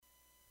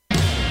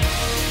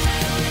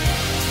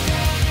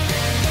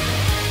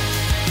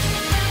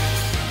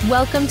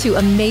Welcome to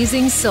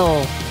Amazing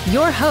Soul.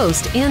 Your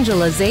host,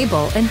 Angela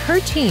Zabel, and her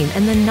team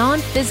in the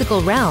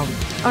non-physical realm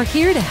are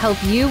here to help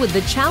you with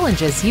the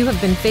challenges you have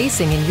been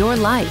facing in your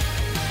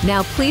life.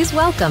 Now, please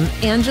welcome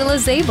Angela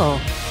Zabel.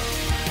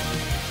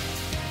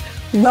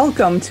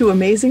 Welcome to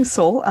Amazing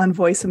Soul on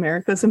Voice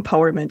America's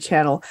Empowerment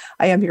Channel.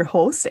 I am your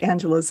host,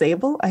 Angela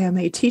Zabel. I am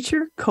a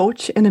teacher,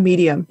 coach, and a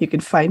medium. You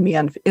can find me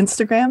on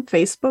Instagram,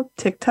 Facebook,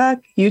 TikTok,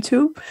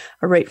 YouTube.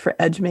 I write for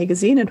Edge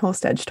Magazine and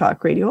host Edge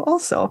Talk Radio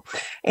also.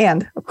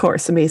 And, of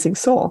course, Amazing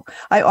Soul.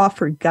 I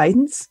offer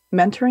guidance,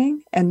 mentoring,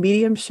 and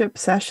mediumship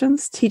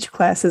sessions, teach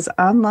classes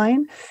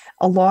online,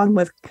 along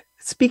with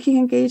speaking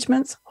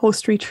engagements,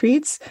 host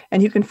retreats,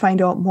 and you can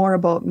find out more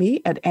about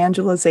me at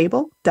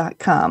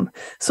angelazabel.com.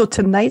 So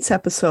tonight's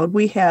episode,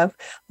 we have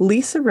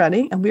Lisa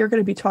Reining, and we are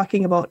going to be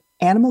talking about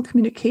animal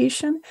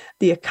communication,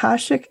 the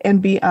Akashic, and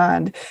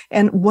beyond,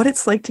 and what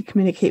it's like to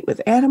communicate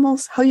with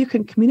animals, how you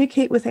can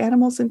communicate with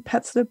animals and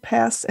pets that have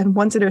passed and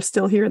ones that are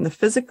still here in the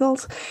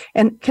physicals,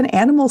 and can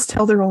animals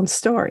tell their own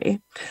story?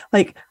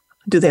 Like,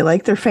 do they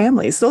like their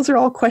families? Those are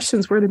all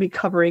questions we're going to be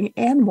covering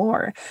and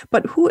more.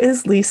 But who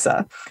is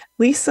Lisa?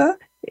 Lisa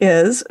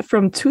is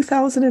from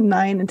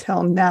 2009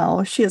 until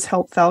now. She has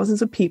helped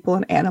thousands of people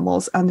and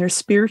animals on their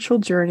spiritual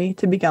journey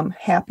to become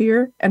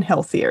happier and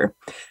healthier.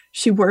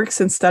 She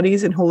works and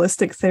studies in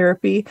holistic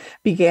therapy,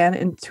 began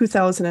in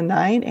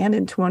 2009 and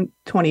in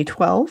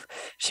 2012.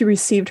 She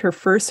received her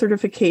first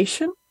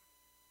certification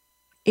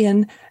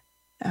in,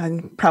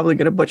 I'm probably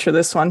going to butcher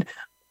this one,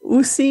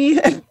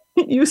 UC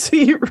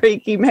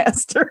Reiki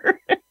Master.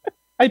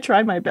 I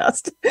try my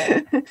best.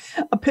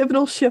 A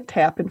pivotal shift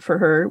happened for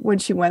her when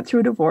she went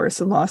through a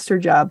divorce and lost her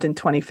job in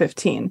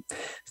 2015.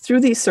 Through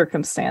these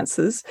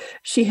circumstances,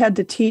 she had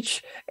to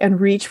teach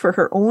and reach for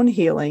her own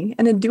healing,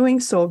 and in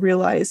doing so,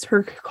 realized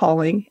her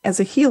calling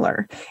as a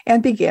healer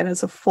and began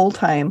as a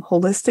full-time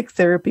holistic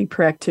therapy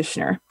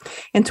practitioner.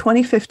 In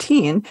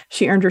 2015,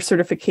 she earned her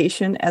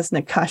certification as an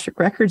Akashic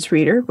Records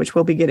reader, which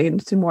we'll be getting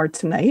into more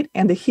tonight,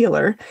 and a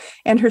healer,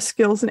 and her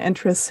skills and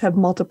interests have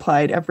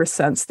multiplied ever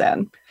since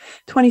then.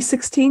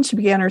 2016, she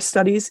began her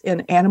studies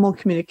in animal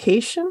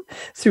communication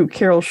through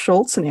Carol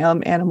Schultz, an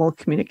animal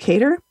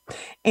communicator.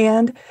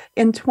 And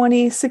in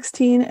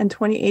 2016 and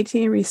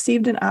 2018,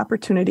 received an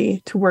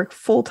opportunity to work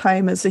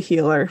full-time as a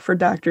healer for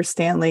Dr.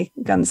 Stanley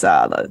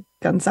Gonzaga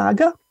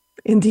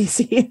in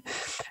DC.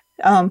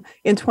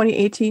 In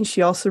 2018,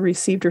 she also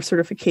received her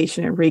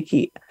certification in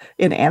Reiki,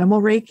 in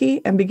animal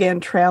Reiki, and began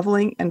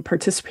traveling and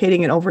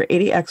participating in over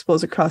 80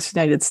 expos across the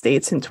United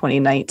States in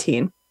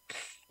 2019.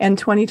 And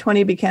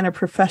 2020 began a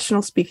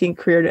professional speaking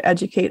career to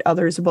educate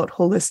others about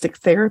holistic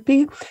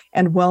therapy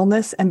and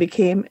wellness, and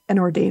became an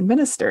ordained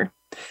minister.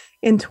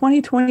 In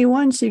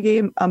 2021, she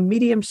became a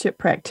mediumship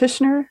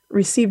practitioner,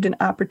 received an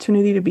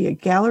opportunity to be a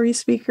gallery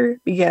speaker,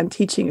 began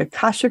teaching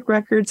Akashic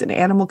records and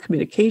animal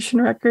communication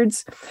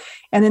records.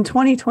 And in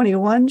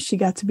 2021, she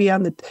got to be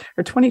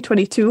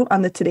 2022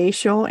 on the Today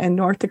Show in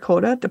North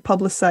Dakota to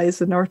publicize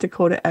the North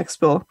Dakota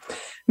Expo.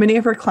 Many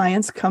of her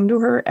clients come to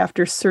her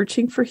after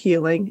searching for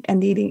healing and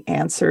needing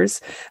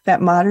answers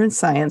that modern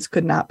science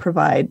could not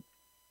provide.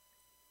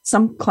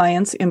 Some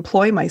clients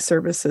employ my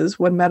services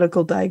when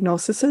medical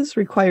diagnoses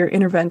require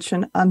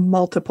intervention on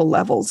multiple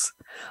levels.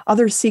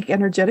 Others seek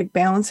energetic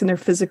balance in their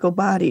physical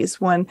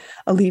bodies when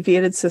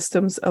alleviated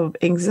systems of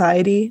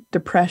anxiety,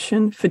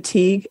 depression,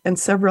 fatigue, and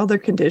several other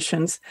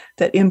conditions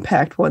that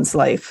impact one's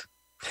life.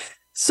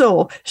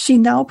 So she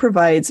now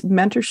provides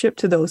mentorship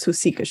to those who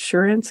seek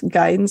assurance,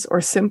 guidance, or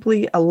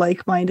simply a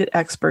like-minded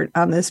expert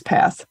on this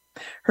path.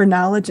 Her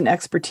knowledge and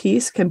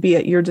expertise can be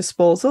at your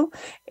disposal,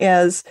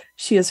 as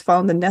she has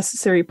found the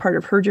necessary part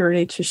of her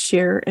journey to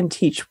share and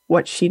teach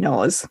what she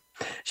knows.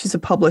 She's a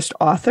published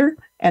author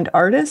and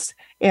artist,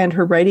 and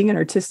her writing and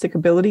artistic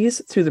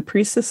abilities through the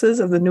priestesses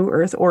of the New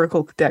Earth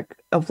Oracle deck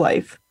of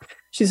life.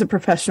 She's a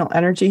professional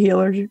energy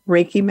healer,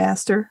 Reiki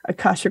master,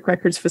 Akashic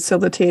Records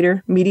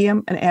facilitator,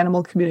 medium, and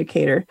animal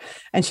communicator.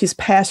 And she's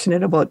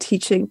passionate about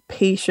teaching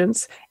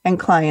patients and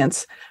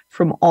clients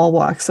from all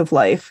walks of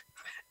life.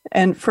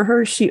 And for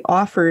her, she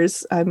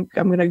offers, I'm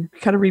going to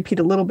kind of repeat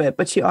a little bit,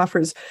 but she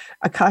offers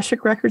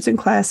Akashic Records in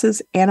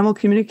classes, animal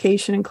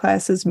communication in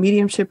classes,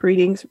 mediumship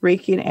readings,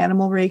 Reiki and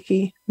animal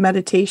Reiki,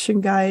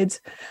 meditation guides,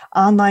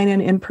 online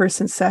and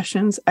in-person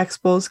sessions,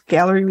 expos,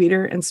 gallery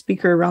reader, and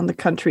speaker around the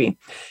country.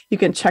 You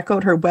can check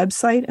out her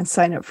website and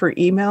sign up for her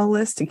email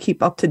list to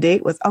keep up to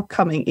date with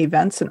upcoming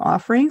events and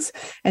offerings.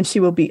 And she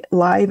will be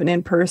live and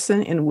in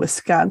person in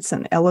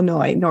Wisconsin,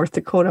 Illinois, North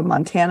Dakota,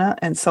 Montana,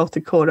 and South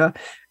Dakota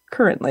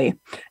currently.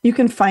 You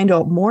can find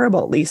out more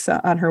about Lisa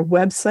on her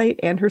website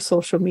and her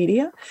social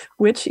media,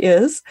 which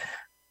is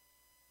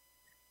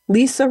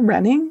Lisa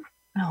Reining.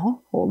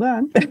 Oh, hold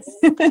on.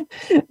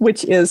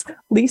 Which is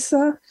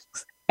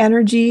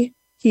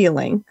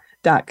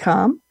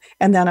LisaEnergyHealing.com.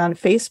 And then on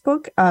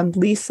Facebook, on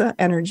Lisa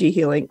Energy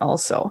Healing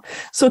also.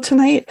 So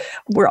tonight,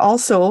 we're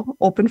also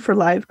open for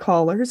live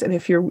callers. And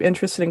if you're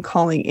interested in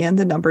calling in,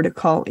 the number to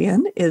call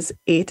in is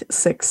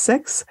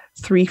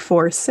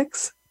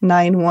 866-346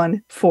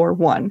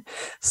 9141.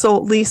 So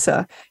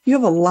Lisa, you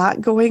have a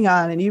lot going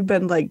on and you've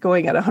been like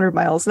going at 100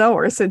 miles an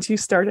hour since you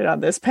started on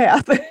this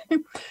path.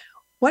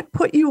 What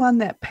put you on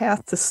that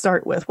path to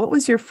start with? What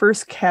was your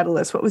first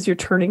catalyst? What was your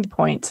turning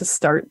point to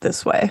start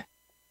this way?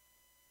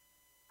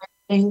 I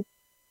think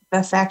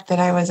the fact that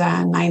I was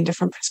on 9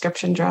 different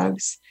prescription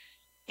drugs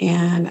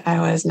and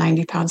I was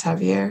 90 pounds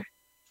heavier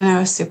and I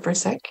was super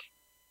sick.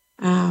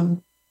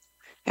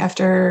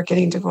 After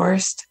getting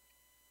divorced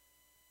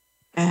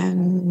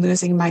and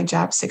losing my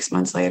job 6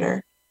 months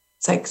later,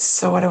 it's like,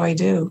 so what do I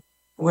do?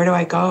 Where do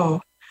I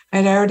go?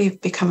 I'd already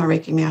become a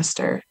Reiki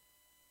master.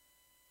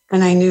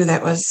 And I knew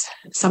that was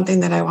something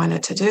that I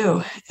wanted to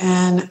do.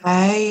 And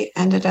I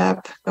ended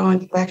up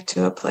going back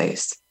to a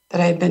place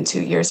that I had been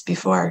to years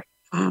before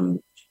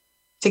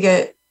to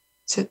get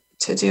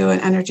to do an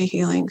energy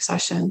healing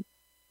session.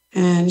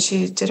 And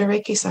she did a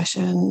Reiki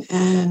session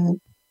and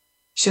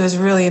she was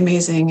really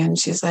amazing. And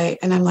she's like,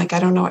 and I'm like, I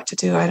don't know what to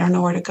do. I don't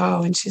know where to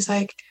go. And she's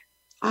like,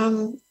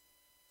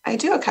 I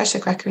do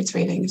Akashic Records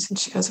readings. And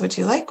she goes, would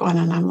you like one?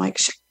 And I'm like,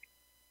 sure.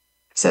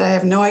 I said, I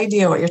have no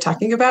idea what you're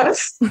talking about,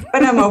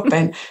 but I'm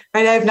open,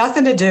 right? I have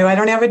nothing to do. I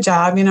don't have a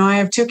job. I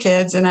have 2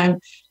 kids and I'm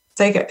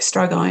like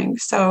struggling.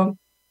 So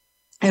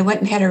I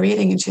went and had a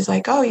reading and she's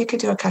like, oh, you could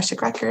do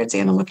Akashic Records,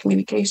 animal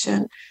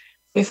communication,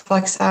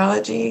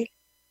 reflexology.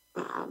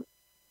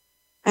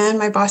 And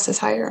my boss is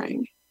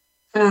hiring.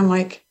 And I'm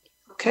like,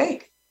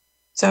 okay.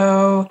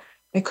 So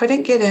I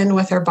couldn't get in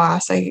with her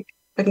boss. I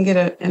couldn't get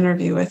an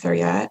interview with her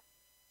yet.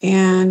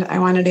 And I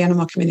wanted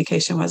animal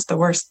communication was the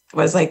worst,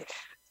 was like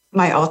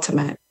my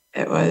ultimate.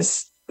 It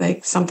was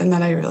like something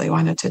that I really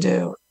wanted to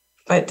do,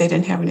 but they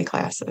didn't have any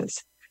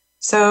classes.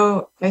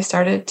 So I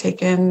started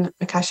taking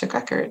Akashic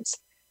Records.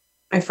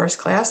 My first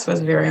class was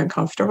very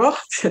uncomfortable.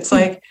 It's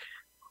like,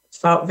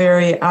 felt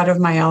very out of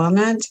my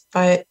element,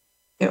 but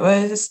it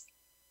was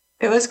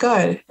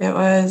good. It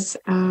was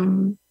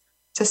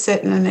to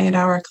sit in an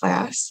 8-hour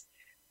class.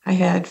 I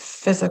had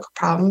physical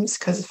problems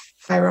because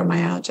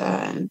fibromyalgia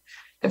and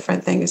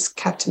different things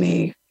kept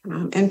me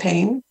in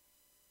pain.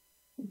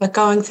 But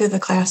going through the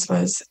class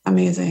was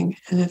amazing.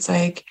 And it's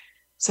like,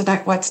 so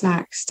that what's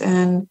next?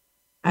 And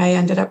I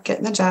ended up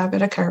getting a job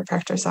at a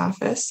chiropractor's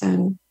office.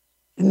 And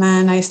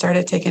then I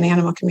started taking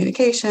animal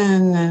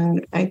communication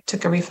and I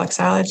took a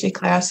reflexology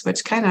class,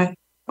 which kind of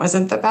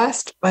wasn't the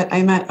best, but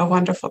I met a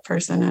wonderful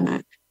person in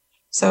it.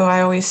 So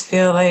I always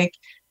feel like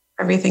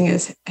everything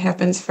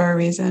happens for a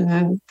reason.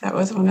 And that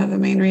was one of the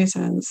main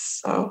reasons.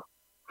 So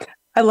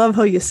I love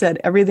how you said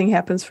everything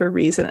happens for a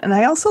reason. And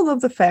I also love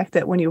the fact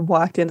that when you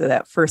walked into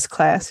that first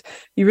class,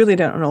 you really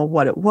didn't know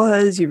what it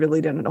was. You really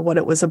didn't know what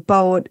it was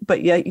about,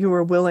 but yet you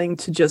were willing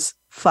to just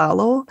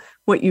follow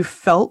what you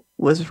felt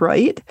was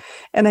right.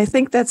 And I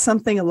think that's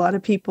something a lot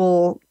of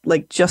people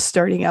like just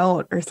starting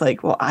out are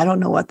like, well, I don't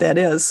know what that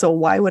is. So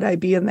why would I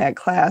be in that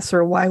class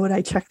or why would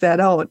I check that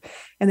out?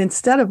 And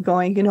instead of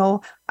going,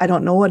 I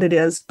don't know what it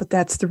is, but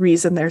that's the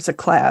reason there's a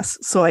class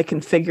so I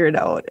can figure it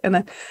out.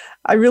 And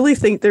I really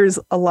think there's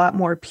a lot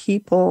more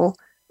people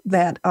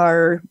that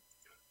are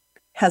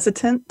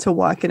hesitant to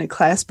walk in a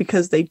class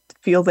because they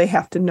feel they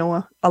have to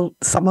know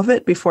some of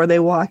it before they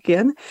walk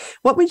in.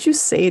 What would you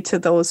say to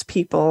those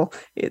people,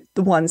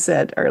 the ones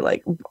that are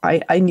like,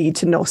 I need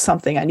to know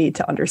something, I need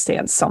to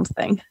understand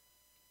something?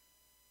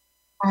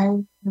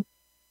 Follow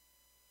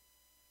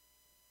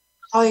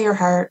your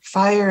heart,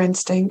 follow your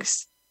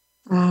instincts,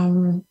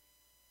 and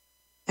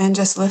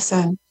just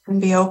listen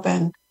and be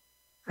open,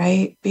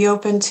 right? Be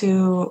open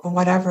to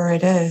whatever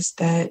it is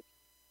that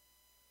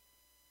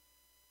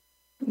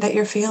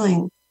you're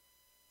feeling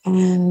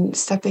and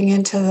stepping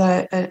into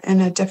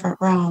in a different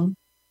realm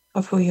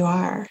of who you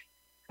are,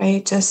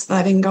 right? Just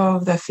letting go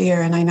of the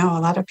fear. And I know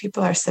a lot of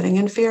people are sitting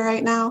in fear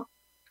right now.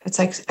 It's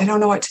like, I don't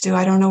know what to do.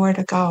 I don't know where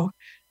to go.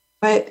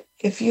 But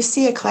if you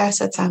see a class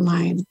that's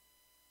online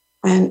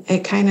and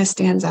it kind of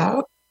stands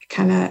out,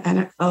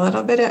 and a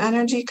little bit of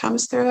energy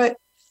comes through it,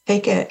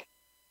 take it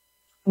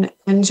and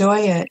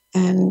enjoy it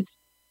and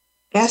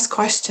ask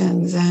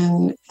questions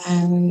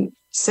and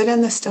sit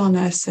in the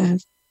stillness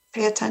and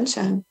pay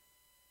attention.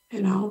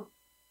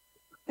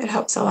 It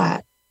helps a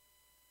lot.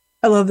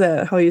 I love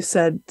that, how you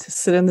said to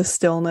sit in the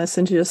stillness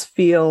and just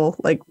feel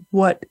like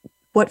what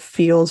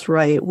feels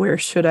right, where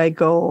should I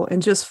go,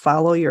 and just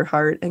follow your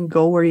heart and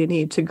go where you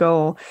need to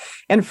go.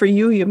 And for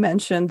you, you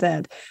mentioned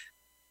that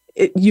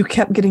you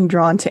kept getting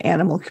drawn to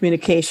animal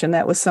communication.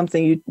 That was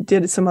something you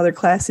did at some other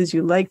classes.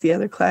 You liked the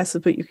other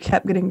classes, but you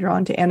kept getting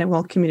drawn to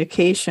animal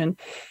communication.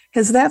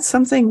 Is that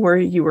something where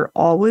you were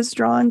always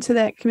drawn to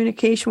that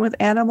communication with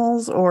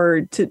animals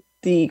or to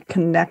the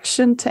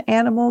connection to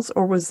animals,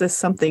 or was this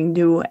something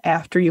new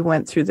after you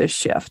went through this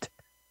shift?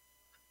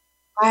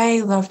 I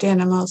loved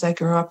animals. I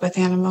grew up with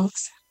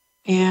animals,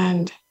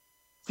 and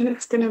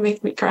it's going to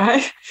make me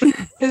cry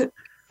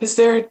because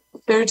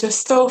they're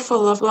just so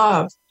full of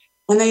love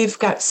and they've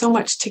got so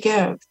much to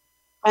give.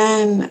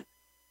 And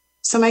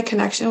so my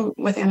connection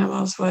with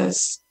animals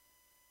was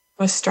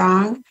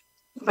strong,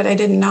 but I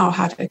didn't know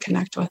how to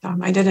connect with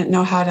them. I didn't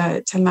know how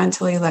to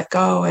mentally let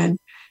go and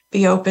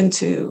be open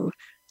to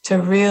to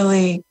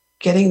really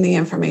getting the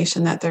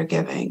information that they're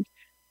giving.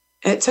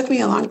 It took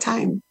me a long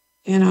time.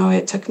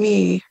 It took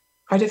me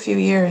quite a few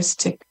years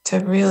to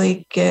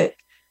really get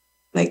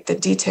like the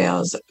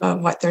details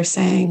of what they're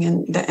saying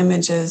and the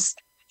images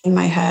in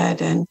my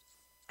head. And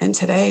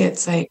today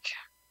it's like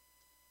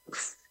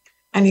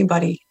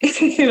anybody,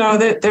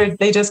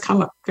 they just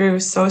come up through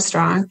so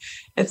strong.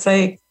 It's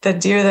like the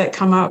deer that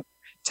come up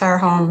to our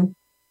home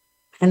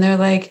and they're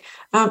like,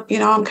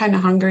 I'm kind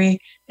of hungry,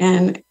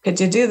 and could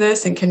you do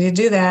this and can you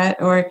do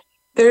that? Or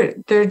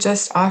they're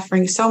just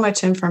offering so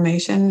much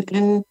information,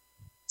 and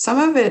some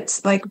of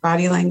it's like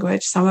body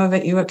language, some of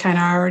it you would kind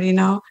of already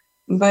know.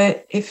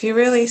 But if you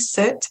really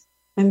sit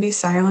and be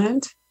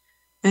silent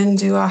and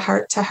do a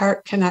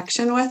heart-to-heart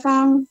connection with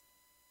them,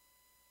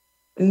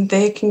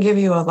 they can give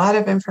you a lot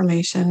of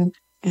information,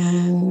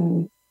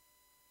 and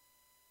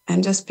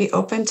just be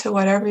open to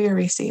whatever you're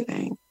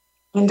receiving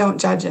and don't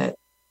judge it.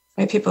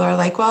 Right? People are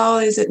like, well,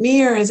 is it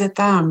me or is it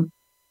them?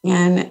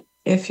 And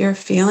if you're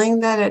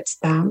feeling that it's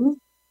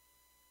them,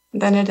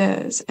 then it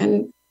is,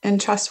 and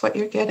trust what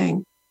you're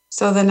getting.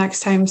 So the next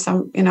time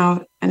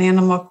an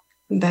animal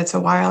that's a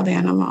wild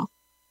animal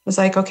is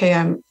like, okay,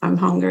 I'm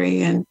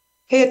hungry, and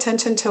pay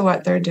attention to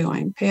what they're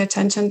doing. Pay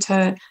attention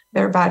to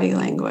their body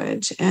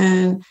language.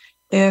 And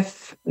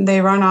if they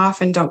run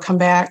off and don't come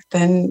back,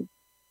 then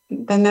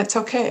that's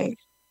okay.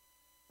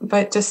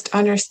 But just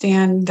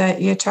understand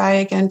that you try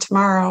again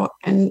tomorrow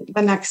and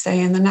the next day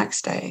and the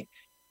next day,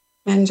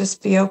 and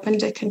just be open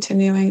to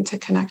continuing to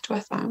connect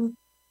with them.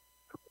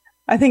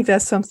 I think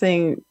that's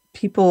something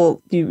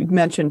you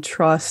mentioned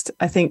trust.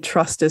 I think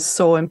trust is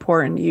so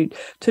important.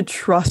 To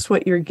trust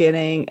what you're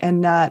getting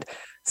and not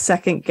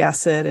second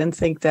guess it and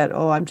think that,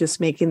 oh, I'm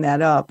just making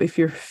that up. If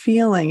you're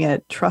feeling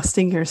it,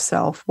 trusting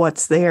yourself,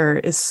 what's there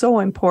is so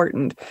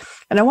important.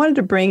 And I wanted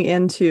to bring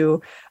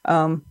into,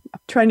 I'm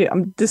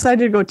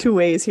decided to go two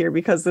ways here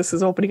because this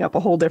is opening up a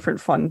whole different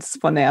fun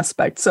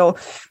aspect. So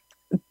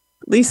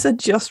Lisa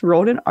just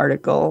wrote an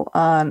article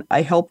on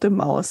I helped a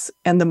mouse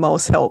and the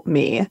mouse helped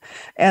me.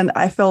 And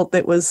I felt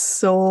that was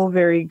so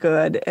very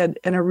good and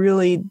a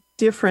really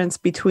difference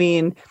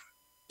between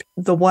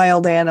the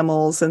wild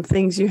animals and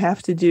things you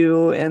have to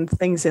do and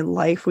things in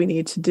life we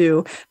need to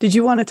do. Did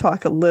you want to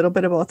talk a little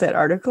bit about that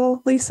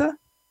article, Lisa?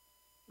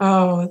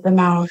 Oh, the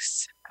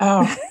mouse.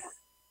 Oh,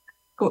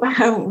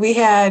 we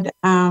had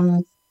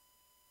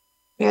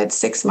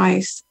 6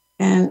 mice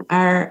in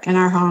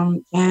our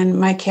home, and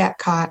my cat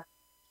caught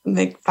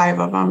like 5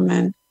 of them,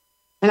 and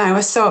I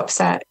was so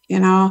upset,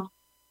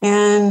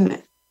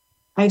 and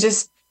I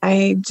just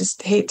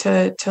hate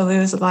to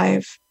lose a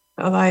life,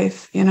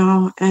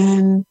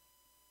 and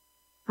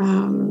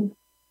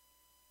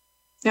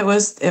it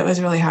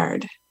was really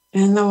hard.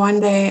 And the one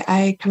day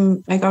I go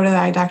to the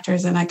eye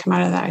doctors, and I come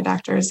out of the eye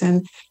doctors,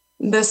 and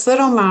this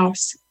little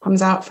mouse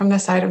comes out from the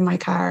side of my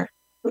car,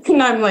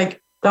 and I'm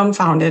like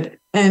dumbfounded,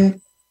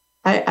 and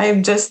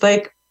I'm just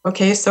like,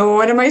 okay, so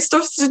what am I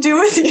supposed to do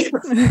with you?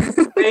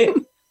 Right?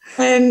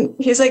 And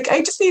he's like,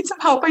 I just need some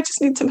help.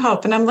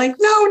 And I'm like,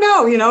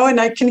 no, and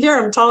I can hear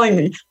him telling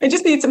me, I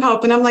just need some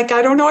help. And I'm like,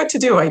 I don't know what to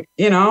do. I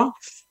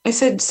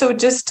said, so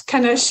just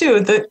kind of shoo,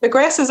 the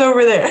grass is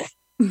over there.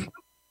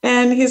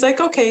 And he's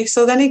like, okay.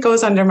 So then he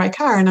goes under my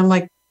car, and I'm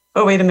like,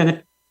 oh, wait a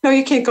minute. No,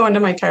 you can't go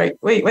under my car.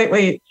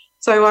 Wait.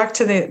 So I walk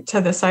to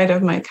the side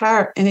of my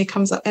car, and he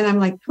comes up, and I'm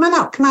like, come on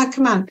out,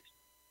 come on.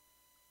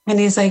 And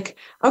he's like,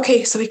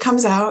 okay. So he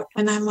comes out,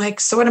 and I'm like,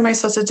 so what am I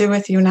supposed to do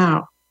with you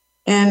now?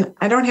 And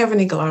I don't have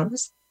any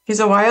gloves. He's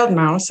a wild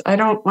mouse. I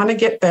don't want to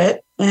get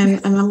bit.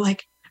 And I'm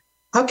like,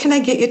 how can I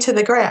get you to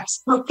the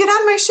grass? Oh, get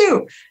on my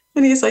shoe.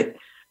 And he's like,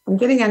 I'm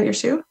getting on your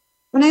shoe.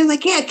 And I'm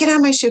like, yeah, get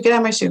on my shoe.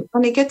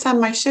 And he gets on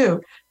my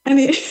shoe.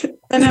 And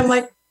I'm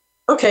like,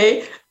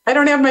 okay, I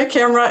don't have my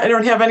camera. I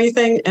don't have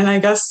anything. And I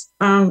guess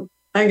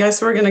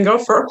we're going to go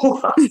for a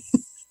while.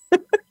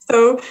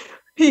 So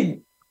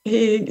he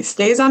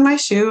stays on my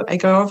shoe. I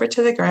go over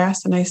to the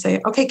grass, and I say,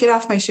 okay, get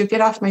off my shoe.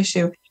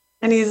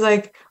 And he's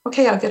like,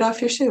 okay, I'll get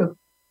off your shoe.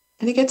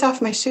 And he gets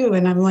off my shoe,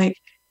 and I'm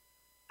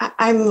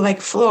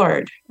like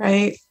floored,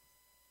 right?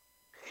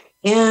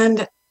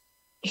 And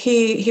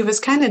he was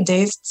kind of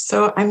dazed.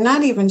 So I'm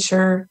not even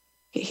sure.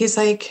 He's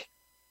like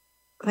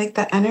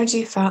the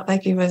energy felt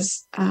like he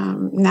was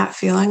not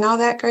feeling all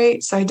that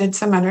great. So I did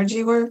some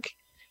energy work,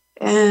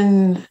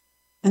 and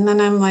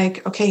then I'm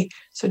like, okay,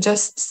 so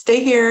just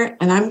stay here,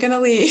 and I'm going to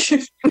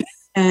leave.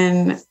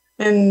 And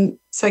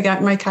so I got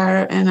in my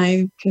car, and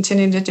I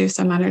continued to do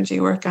some energy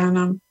work on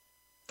him,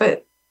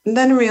 but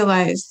then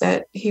realized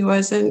that it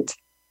was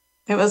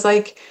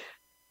like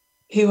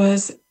he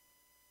was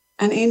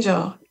an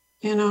angel,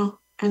 in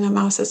a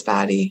mouse's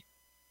body,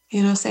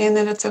 saying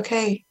that it's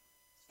okay.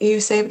 You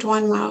saved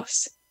one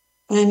mouse,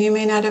 and you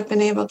may not have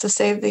been able to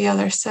save the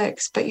other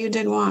 6, but you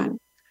did one.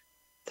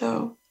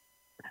 So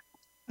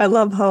I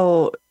love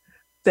how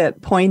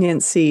that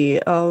poignancy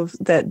of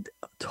that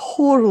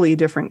totally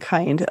different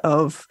kind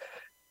of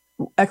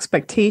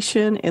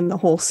expectation in the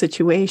whole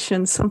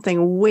situation,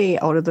 something way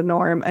out of the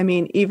norm. I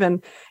mean,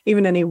 even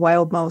any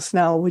wild mouse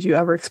now, would you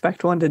ever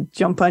expect one to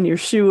jump on your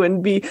shoe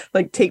and be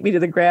like, take me to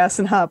the grass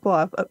and hop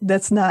off?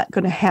 That's not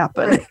going to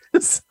happen.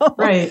 So,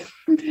 right.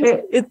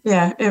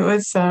 It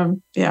was,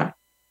 yeah.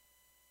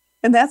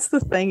 And that's the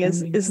thing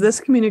is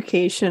this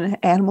communication,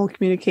 animal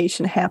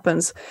communication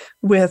happens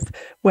with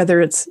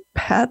whether it's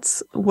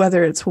pets,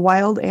 whether it's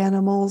wild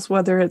animals,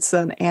 whether it's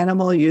an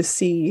animal you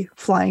see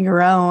flying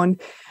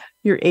around.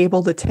 You're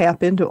able to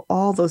tap into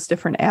all those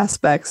different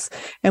aspects.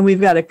 And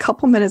we've got a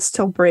couple minutes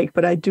till break,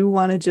 but I do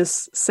want to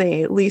just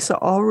say Lisa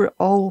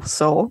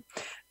also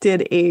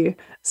did a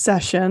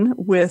session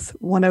with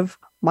one of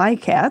my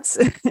cats,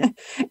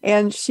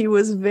 and she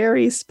was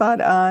very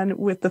spot on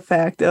with the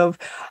fact of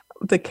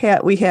the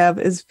cat we have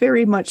is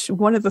very much,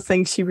 one of the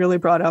things she really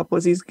brought up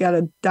was he's got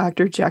a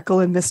Dr. Jekyll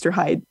and Mr.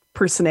 Hyde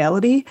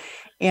personality,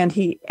 and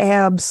he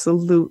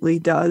absolutely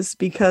does,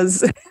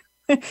 because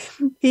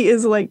he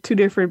is like two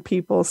different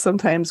people,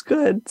 sometimes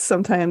good,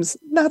 sometimes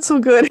not so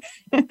good.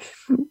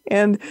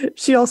 And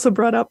she also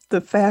brought up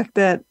the fact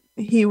that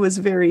he was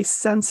very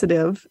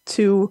sensitive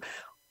to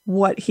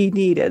what he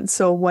needed.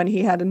 So when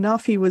he had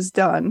enough, he was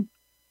done.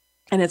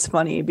 And it's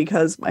funny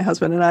because my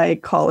husband and I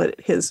call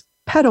it his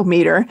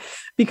petometer,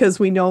 because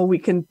we know we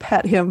can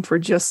pet him for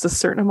just a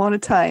certain amount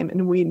of time,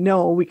 and we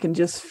know we can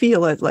just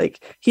feel it,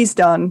 like he's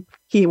done.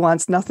 He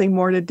wants nothing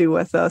more to do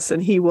with us,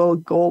 and he will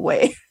go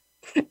away.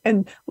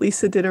 And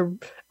Lisa did an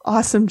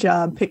awesome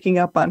job picking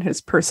up on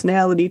his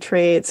personality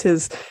traits,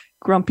 his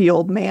grumpy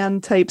old man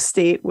type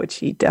state, which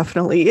he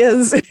definitely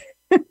is.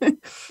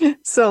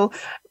 So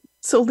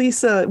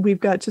Lisa, we've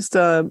got just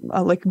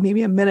like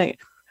maybe a minute.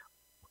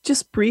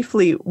 Just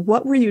briefly,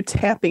 what were you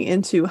tapping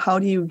into? How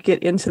do you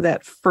get into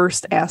that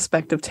first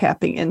aspect of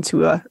tapping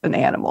into an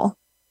animal?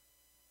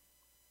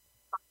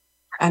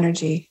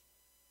 Energy.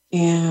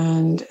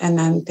 And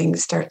then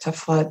things start to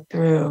flood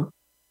through.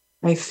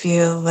 I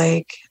feel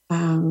like,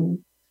 and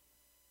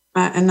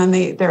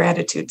then their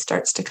attitude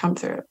starts to come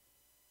through.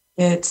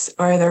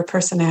 Or their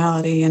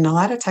personality. And a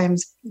lot of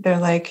times they're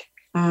like,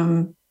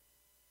 some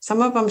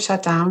of them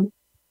shut down.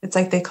 It's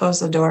like they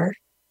close the door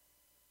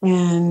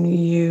and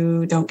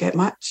you don't get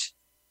much.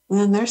 And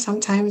then there's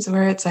some times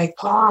where it's like,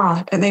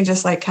 and they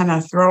just like kind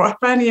of throw up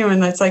on you.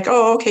 And it's like,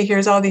 oh, okay,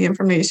 here's all the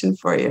information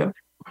for you.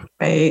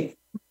 Right.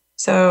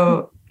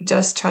 So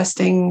just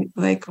trusting,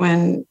 like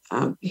when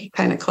he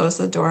kind of closed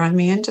the door on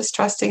me, and just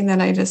trusting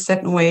that I just sit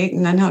and wait,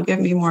 and then he'll give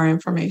me more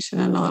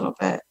information in a little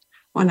bit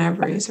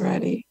whenever he's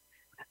ready.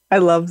 I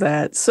love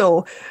that.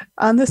 So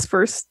on this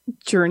first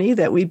journey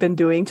that we've been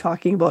doing,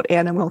 talking about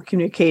animal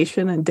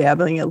communication and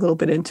dabbling a little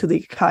bit into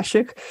the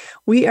Akashic,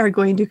 we are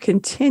going to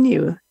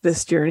continue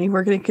this journey.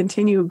 We're going to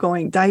continue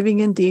diving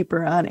in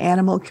deeper on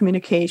animal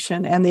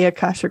communication and the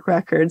Akashic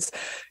records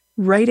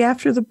right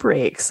after the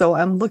break. So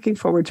I'm looking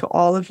forward to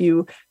all of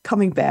you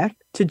coming back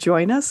to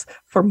join us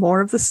for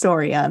more of the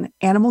story on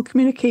animal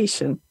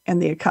communication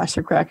and the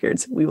Akashic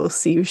records. We will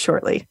see you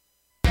shortly.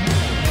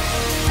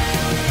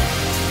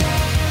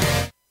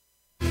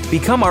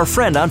 Become our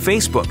friend on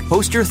Facebook.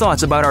 Post your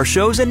thoughts about our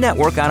shows and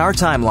network on our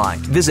timeline.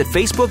 Visit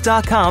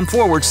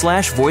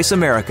facebook.com/Voice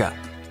America.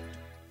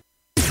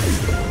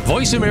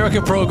 Voice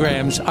America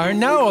programs are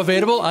now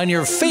available on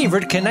your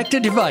favorite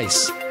connected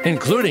device,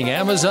 including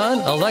Amazon,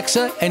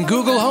 Alexa, and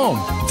Google Home.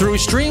 Through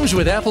streams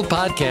with Apple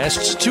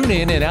Podcasts,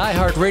 TuneIn, and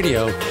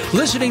iHeartRadio,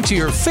 listening to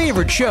your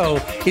favorite show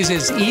is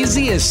as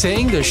easy as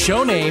saying the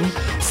show name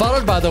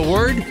followed by the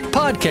word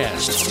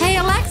podcast. Hey,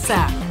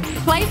 Alexa,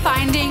 play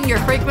Finding Your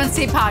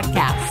Frequency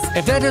podcast.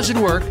 If that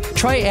doesn't work,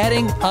 try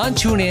adding on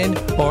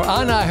TuneIn or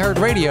on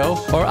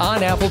iHeartRadio or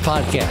on Apple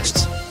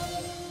Podcasts.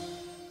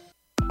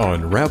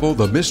 Unravel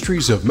the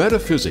mysteries of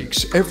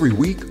metaphysics every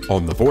week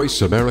on the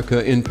Voice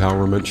America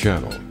Empowerment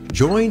Channel.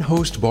 Join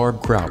host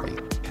Barb Crowley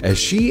as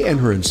she and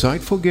her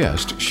insightful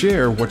guest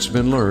share what's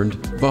been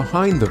learned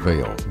behind the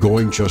veil,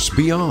 going just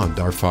beyond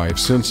our five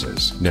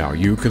senses. Now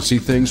you can see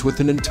things with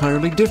an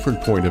entirely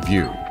different point of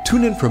view.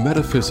 Tune in for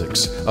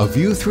Metaphysics, A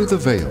View Through the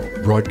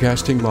Veil,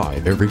 broadcasting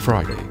live every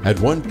Friday at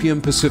 1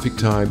 p.m. Pacific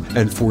Time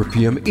and 4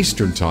 p.m.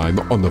 Eastern Time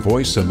on the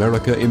Voice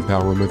America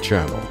Empowerment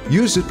Channel.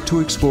 Use it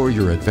to explore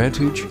your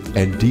advantage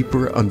and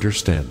deeper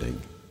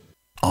understanding.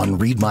 On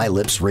Read My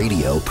Lips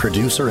Radio,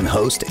 producer and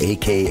host,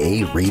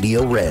 a.k.a.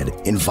 Radio Red,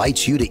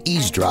 invites you to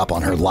eavesdrop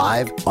on her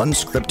live,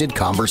 unscripted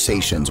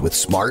conversations with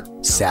smart,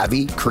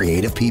 savvy,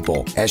 creative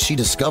people as she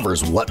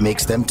discovers what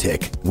makes them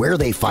tick, where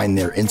they find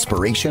their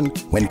inspiration,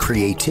 when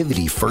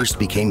creativity first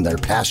became their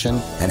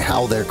passion, and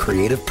how their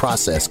creative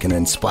process can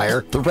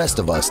inspire the rest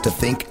of us to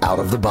think out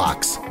of the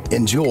box.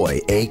 Enjoy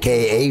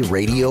a.k.a.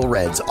 Radio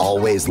Red's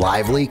always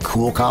lively,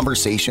 cool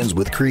conversations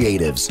with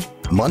creatives.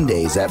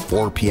 Mondays at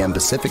 4 p.m.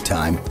 Pacific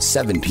Time,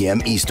 7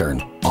 p.m. Eastern,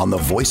 on the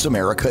Voice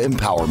America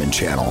Empowerment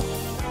Channel.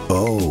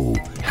 Oh,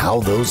 how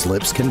those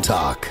lips can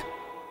talk.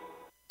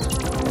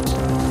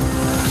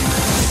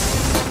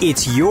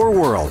 It's your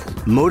world.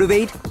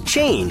 Motivate,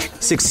 change,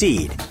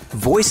 succeed.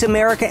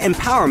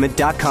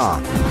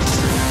 VoiceAmericaEmpowerment.com.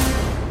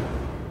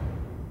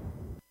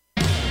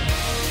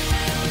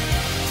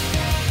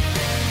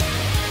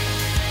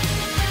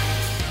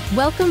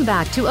 Welcome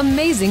back to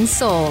Amazing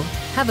Soul.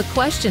 Have a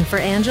question for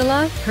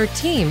Angela, her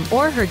team,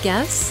 or her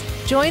guests?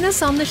 Join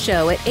us on the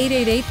show at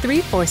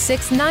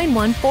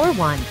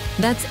 888-346-9141.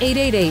 That's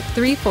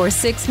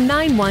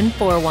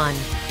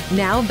 888-346-9141.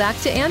 Now back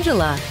to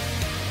Angela.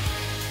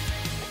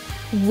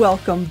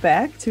 Welcome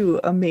back to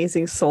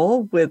Amazing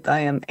Soul I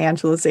am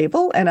Angela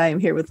Zabel, and I am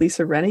here with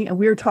Lisa Reining, and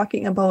we are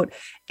talking about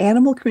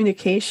animal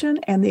communication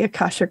and the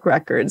Akashic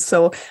records.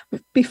 So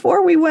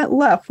before we went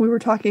left, we were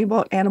talking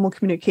about animal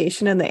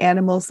communication and the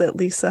animals that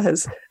Lisa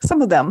has,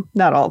 some of them,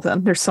 not all of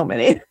them, there's so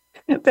many,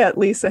 that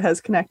Lisa has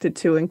connected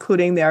to,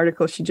 including the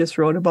article she just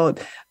wrote about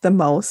the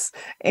mouse.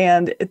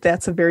 And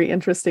that's a very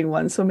interesting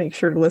one. So make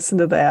sure to listen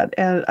to that.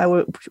 And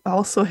I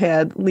also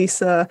had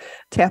Lisa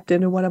tapped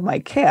into one of my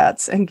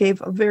cats and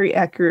gave a very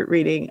accurate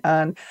reading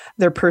on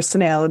their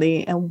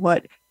personality and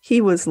what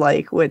he was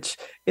like, which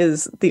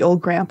is the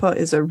old grandpa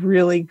is a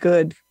really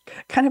good,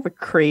 kind of a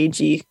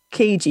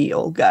cagey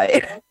old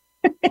guy.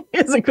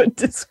 Is a good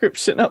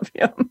description of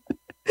him.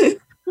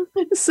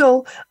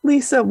 So,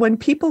 Lisa, when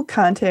people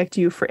contact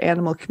you for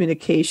animal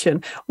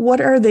communication,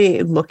 what are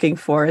they looking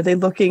for? Are they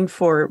looking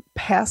for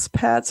past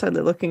pets? Are they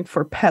looking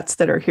for pets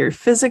that are here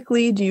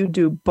physically? Do you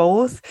do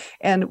both?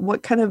 And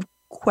what kind of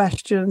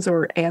questions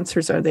or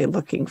answers are they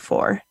looking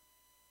for?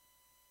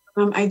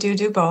 I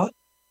do both.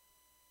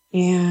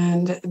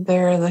 And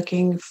they're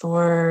looking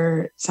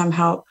for some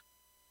help.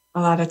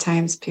 A lot of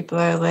times people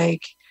are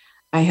like,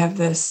 I have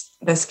this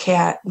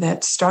cat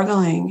that's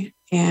struggling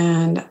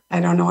and I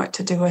don't know what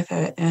to do with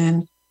it.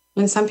 And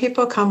some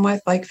people come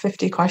with like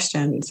 50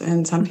 questions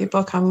and some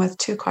people come with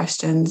 2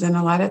 questions. And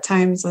a lot of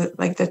times,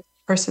 like the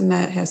person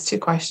that has 2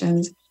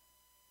 questions,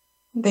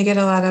 they get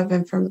a lot of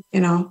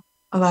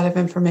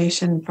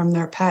information from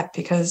their pet,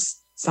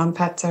 because some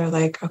pets are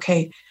like,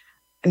 okay,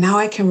 now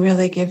I can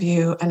really give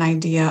you an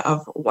idea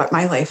of what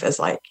my life is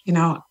like,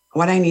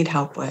 what I need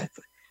help with,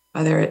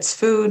 whether it's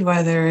food,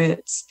 whether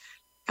it's,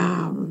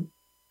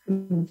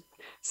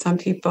 some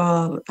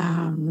people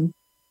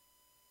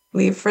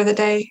leave for the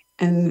day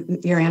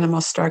and your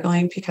animal's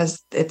struggling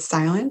because it's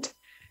silent.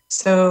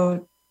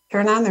 So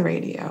turn on the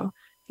radio,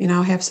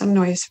 have some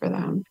noise for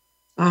them.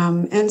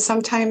 And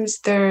sometimes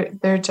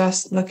they're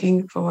just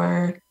looking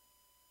for,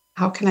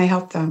 how can I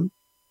help them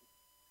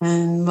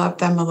and love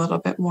them a little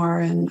bit more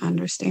and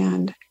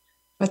understand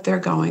what they're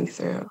going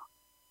through.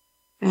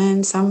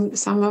 And some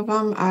of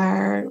them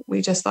are,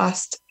 we just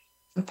lost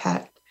a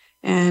pet,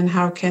 and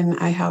how can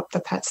I help the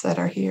pets that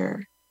are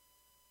here?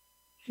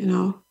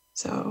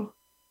 So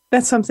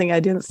that's something I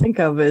didn't think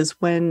of, is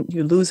when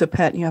you lose a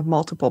pet and you have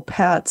multiple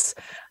pets,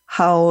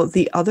 how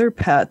the other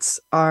pets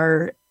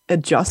are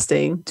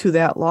adjusting to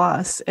that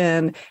loss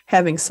and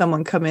having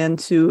someone come in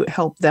to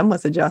help them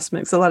with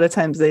adjustments. A lot of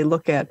times they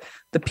look at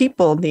the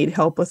people need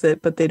help with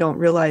it, but they don't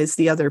realize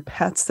the other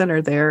pets that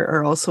are there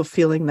are also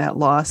feeling that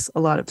loss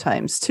a lot of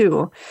times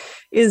too.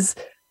 Is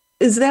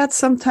that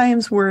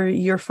sometimes where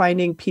you're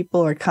finding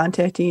people are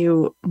contacting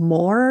you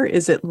more?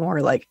 Is it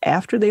more like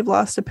after they've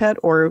lost a pet,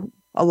 or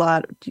a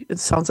lot? It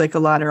sounds like a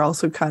lot are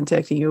also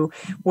contacting you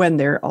when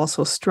they're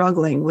also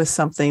struggling with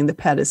something the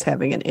pet is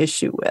having an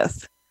issue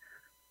with.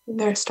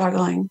 They're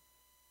struggling.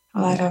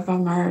 A lot of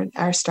them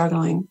are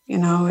struggling.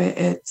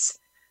 It's,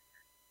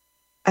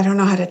 I don't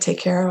know how to take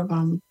care of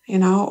them,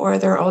 or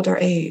their older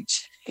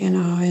age,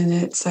 and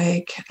it's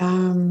like,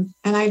 and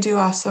I do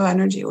also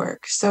energy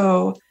work.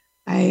 So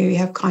I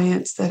have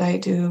clients that I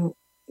do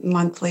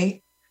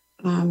monthly,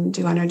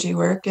 do energy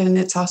work, and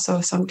it's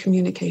also some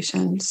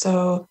communication.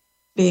 So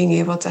being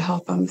able to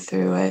help them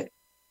through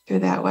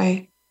that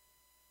way.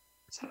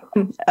 So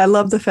I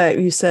love the fact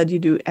you said you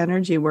do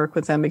energy work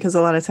with them, because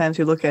a lot of times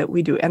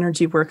we do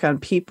energy work on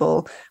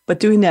people, but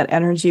doing that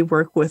energy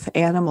work with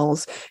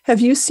animals. Have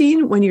you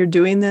seen when you're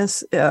doing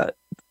this,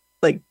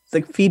 like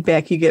the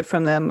feedback you get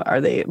from them? Are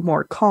they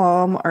more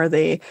calm? Are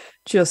they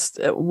just,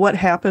 what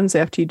happens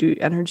after you do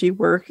energy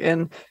work,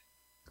 and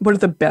what are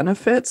the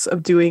benefits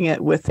of doing it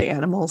with the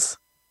animals?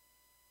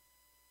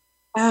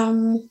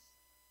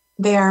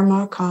 They are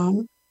more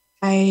calm.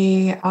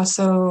 I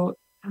also,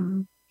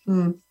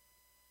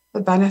 the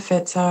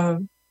benefits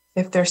of,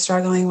 if they're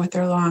struggling with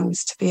their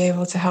lungs, to be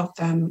able to help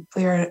them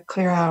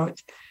clear out,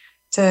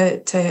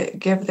 to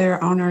give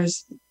their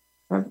owners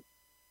an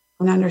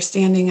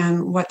understanding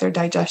on what their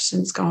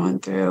digestion's going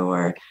through,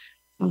 or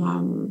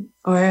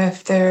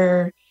if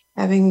they're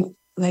having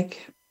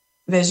like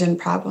vision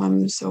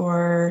problems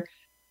or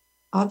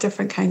all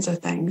different kinds of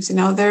things.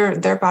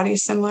 Their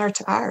body's similar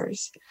to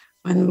ours.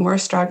 When we're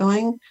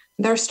struggling,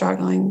 they're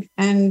struggling.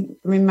 And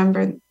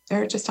remember,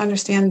 they're just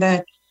understand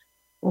that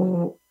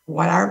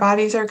what our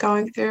bodies are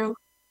going through,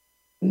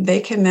 they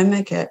can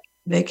mimic it.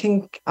 They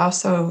can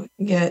also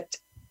get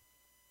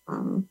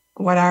what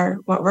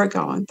we're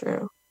going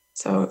through,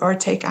 or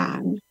take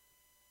on.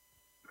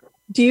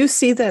 Do you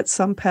see that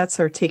some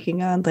pets are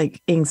taking on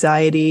like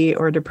anxiety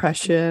or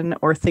depression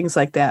or things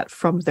like that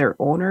from their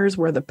owners,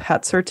 where the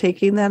pets are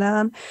taking that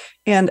on?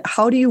 And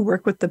how do you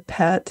work with the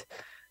pet?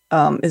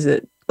 Is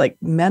it like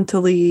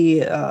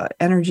mentally,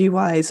 energy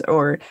wise,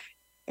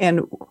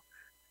 and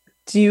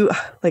do you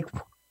like,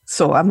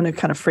 So I'm going to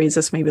kind of phrase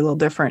this maybe a little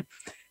different.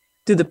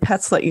 Do the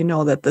pets let you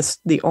know that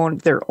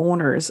their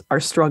owners are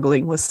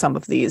struggling with some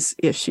of these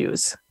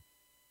issues?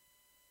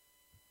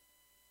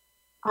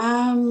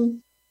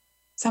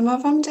 Some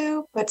of them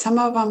do, but some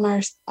of them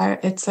are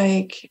it's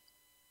like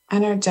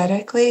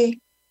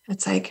energetically,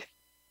 it's like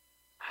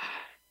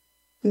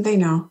they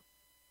know.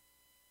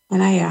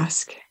 And I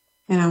ask,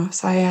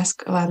 so I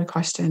ask a lot of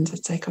questions.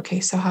 It's like, okay,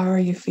 so how are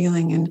you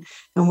feeling? And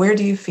where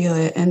do you feel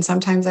it? And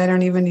sometimes I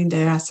don't even need to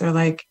ask. They're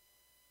like,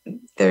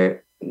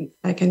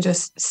 I can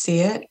just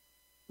see it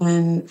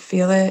and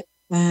feel it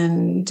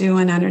and do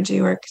an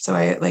energy work. So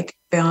I like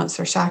balance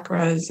their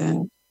chakras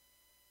and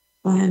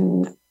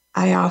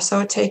I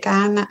also take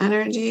on the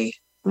energy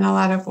in a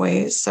lot of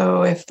ways.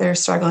 So if they're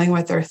struggling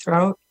with their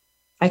throat,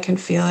 I can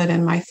feel it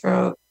in my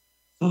throat,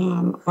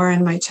 or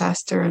in my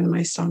chest or in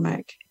my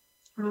stomach.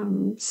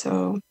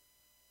 So,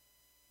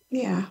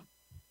 yeah.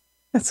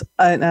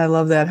 And I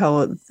love that,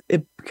 how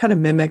it kind of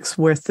mimics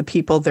with the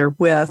people they're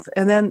with.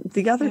 And then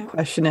the other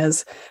question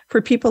is,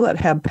 for people that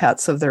have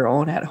pets of their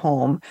own at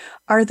home,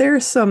 are there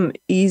some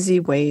easy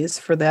ways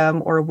for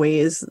them or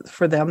ways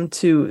for them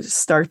to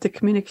start the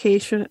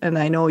communication? And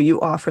I know you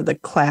offer the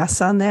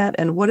class on that.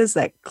 And what does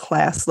that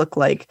class look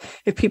like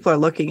if people are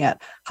looking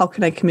at how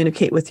can I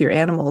communicate with your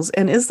animals?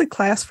 And is the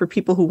class for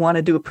people who want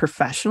to do it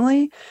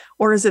professionally,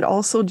 or is it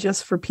also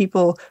just for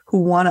people who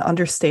want to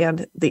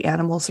understand the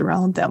animals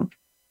around them?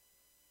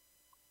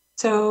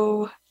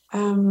 So,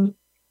 go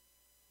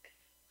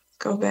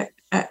back.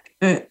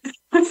 So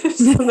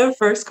the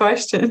first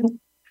question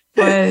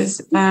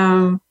was,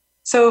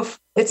 so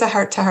it's a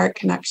heart-to-heart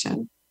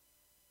connection,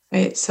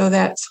 right? So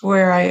that's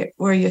where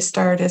you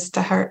start, is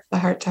the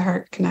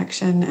heart-to-heart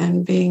connection,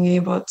 and being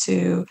able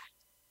to,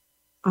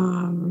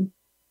 I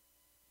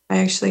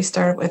actually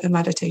started with a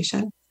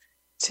meditation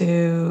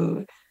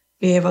to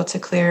be able to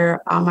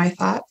clear all my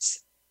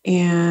thoughts.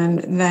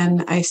 And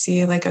then I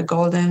see like a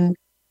golden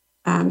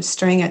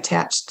string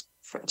attached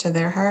to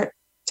their heart,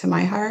 to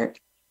my heart.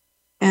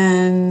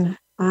 And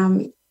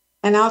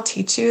I'll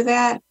teach you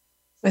that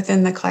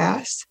within the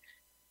class.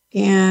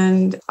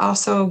 And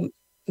also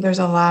there's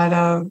a lot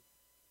of,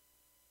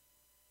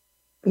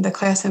 the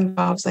class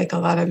involves like a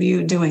lot of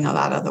you doing a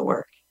lot of the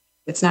work.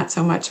 It's not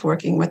so much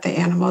working with the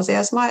animals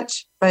as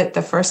much, but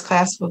the first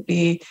class will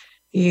be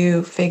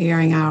you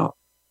figuring out,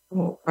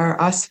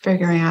 or us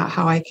figuring out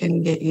how I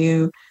can get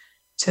you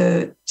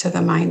to the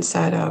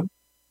mindset of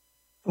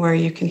where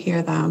you can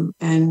hear them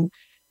and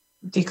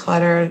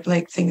declutter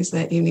like things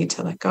that you need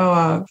to let go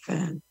of.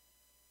 And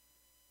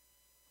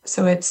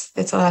so it's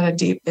a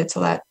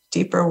lot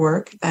deeper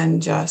work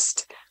than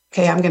just,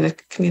 okay, I'm going to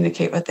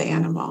communicate with the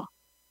animal.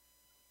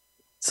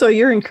 So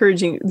you're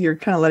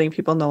kind of letting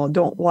people know,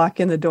 don't walk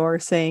in the door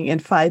saying in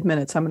 5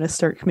 minutes, I'm going to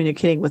start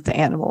communicating with the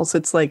animals.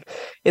 It's like,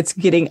 it's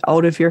getting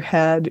out of your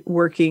head,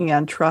 working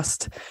on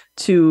trust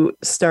to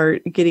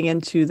start getting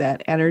into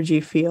that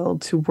energy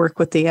field to work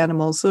with the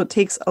animals. So it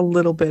takes a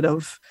little bit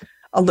of,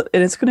 and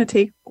it's going to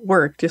take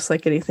work just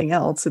like anything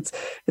else. It's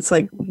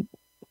like,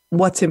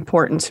 what's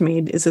important to me?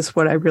 Is this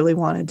what I really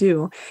want to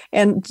do?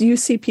 And do you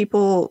see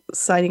people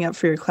signing up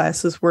for your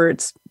classes where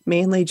it's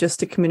mainly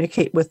just to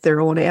communicate with their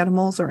own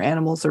animals or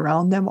animals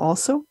around them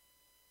also?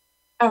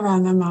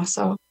 Around them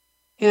also,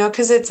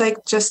 because it's like,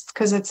 just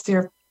because it's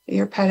your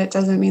pet, it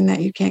doesn't mean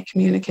that you can't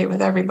communicate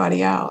with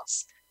everybody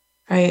else,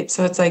 right?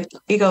 So it's like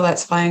eagle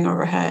that's flying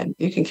overhead.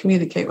 You can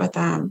communicate with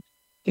them.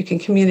 You can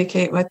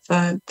communicate with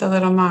the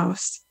little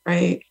mouse,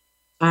 right?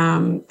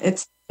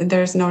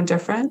 There's no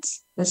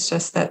difference. It's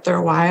just that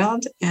they're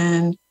wild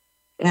and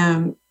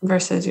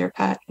versus your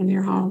pet in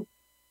your home.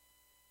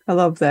 I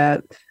love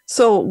that.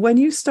 So when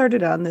you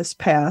started on this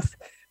path,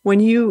 when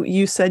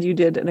you said you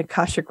did an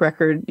Akashic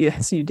record,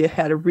 yes, you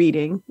had a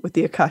reading with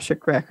the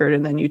Akashic record,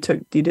 and then you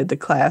did the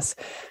class.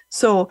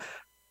 So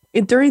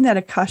during that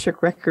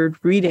Akashic record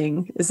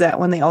reading, is that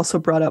when they also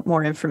brought up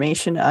more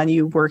information on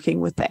you working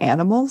with the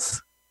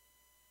animals?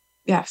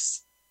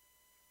 Yes.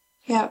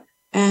 Yeah.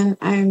 And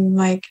I'm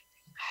like,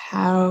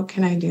 how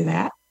can I do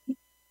that?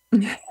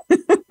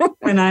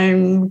 When I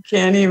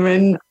can't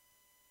even,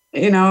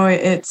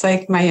 it's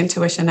like my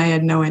intuition. I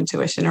had no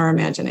intuition or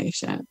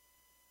imagination.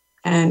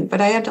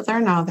 But I had to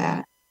learn all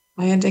that.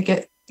 I had to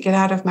get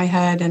out of my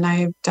head. And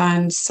I've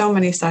done so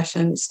many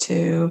sessions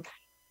to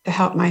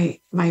help my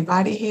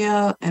body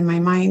heal and my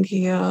mind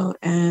heal.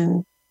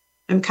 And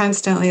I'm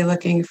constantly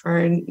looking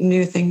for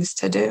new things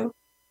to do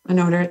in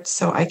order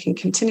so I can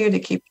continue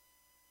to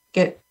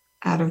get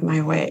out of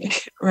my way,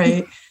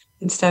 right?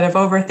 Instead of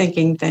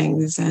overthinking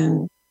things.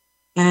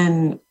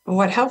 And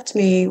what helped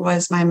me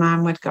was my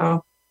mom would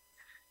go,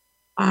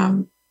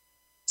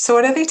 so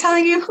what are they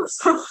telling you?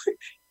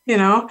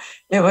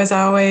 It was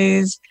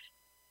always,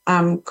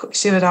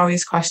 she would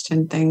always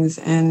question things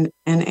and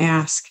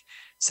ask,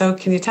 so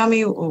can you tell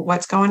me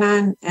what's going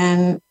on?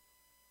 And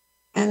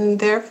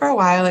there for a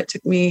while, it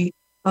took me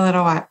a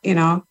little while,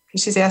 because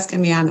she's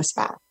asking me on the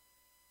spot.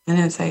 And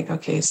it's like,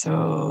 okay,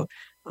 so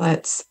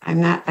I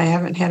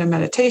haven't had a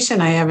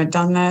meditation. I haven't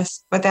done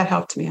this, but that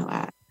helped me a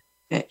lot.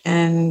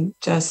 And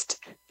just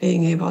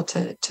being able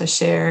to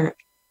share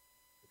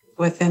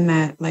within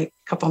that like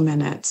couple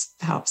minutes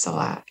helps a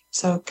lot.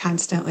 So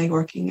constantly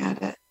working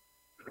at it.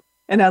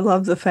 And I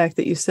love the fact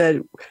that you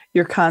said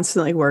you're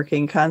constantly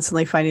working,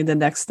 constantly finding the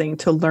next thing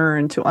to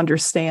learn, to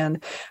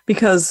understand,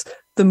 because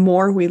the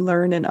more we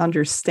learn and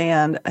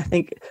understand, I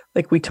think,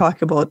 like we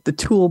talk about the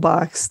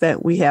toolbox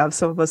that we have,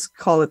 some of us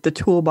call it the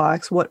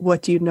toolbox.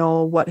 What do you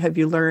know? What have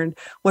you learned?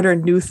 What are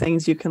new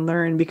things you can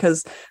learn?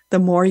 Because the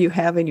more you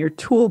have in your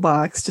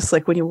toolbox, just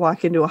like when you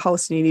walk into a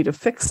house and you need to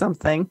fix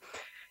something,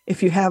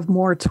 if you have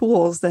more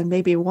tools than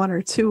maybe one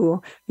or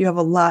two, you have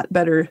a lot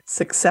better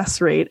success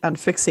rate on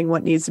fixing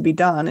what needs to be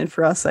done. And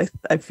for us,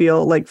 I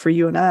feel like for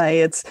you and I,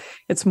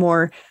 it's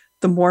more,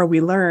 the more we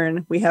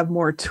learn, we have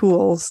more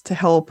tools to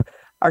help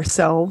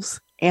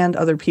ourselves and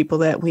other people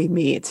that we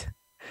meet.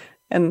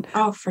 And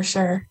oh, for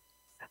sure.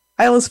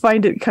 I always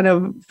find it kind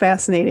of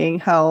fascinating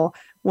how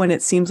when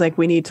it seems like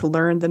we need to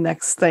learn the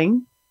next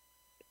thing,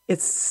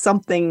 it's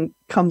something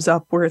comes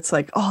up where it's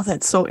like, oh,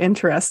 that's so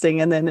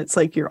interesting. And then it's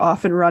like you're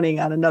off and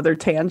running on another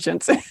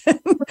tangent,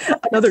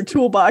 another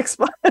toolbox.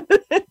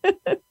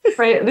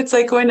 Right. It's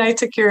like when I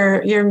took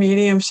your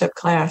mediumship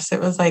class, it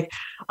was like,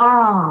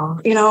 oh,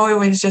 it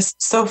was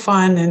just so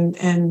fun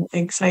and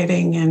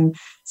exciting and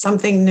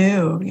something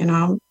new,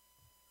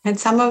 and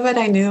some of it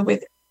I knew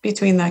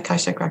between the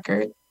Akashic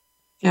record,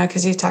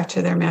 because you talk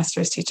to their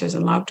masters, teachers,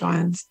 and loved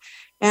ones.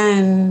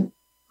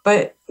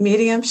 But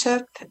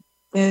mediumship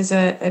is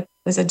a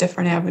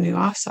different avenue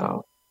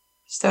also.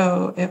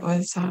 So it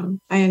was,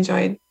 I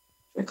enjoyed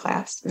your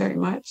class very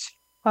much.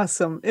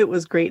 Awesome. It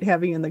was great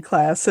having you in the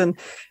class. And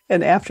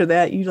after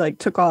that, you like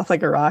took off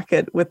like a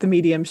rocket with the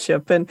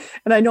mediumship. And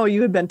I know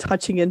you had been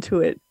touching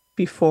into it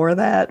before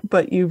that,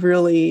 but you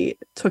really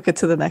took it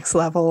to the next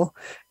level.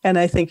 And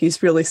I think you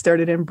really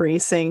started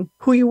embracing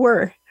who you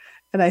were.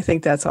 And I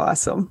think that's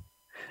awesome.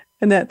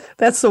 And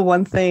that's the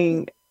one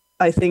thing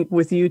I think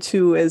with you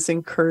too, is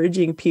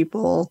encouraging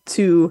people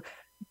to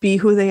be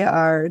who they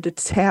are, to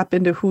tap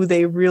into who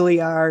they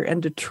really are,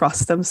 and to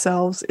trust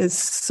themselves is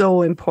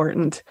so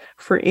important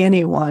for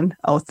anyone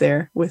out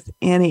there with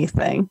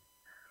anything.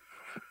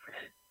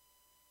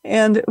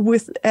 And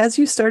as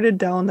you started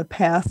down the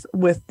path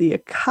with the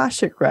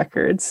Akashic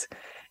records,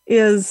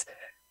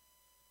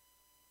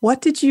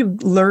 what did you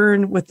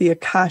learn with the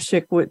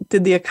Akashic?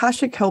 Did the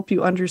Akashic help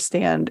you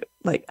understand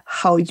like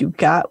how you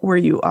got where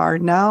you are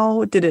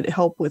now? Did it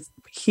help with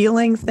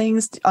healing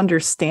things,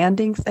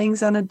 understanding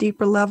things on a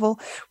deeper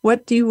level?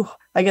 What do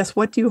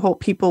you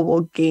hope people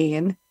will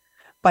gain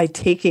by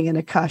taking an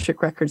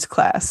Akashic Records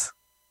class?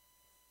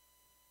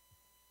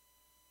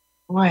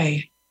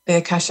 Boy, the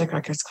Akashic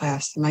Records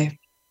class.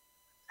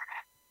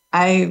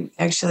 I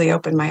actually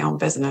opened my own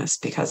business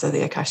because of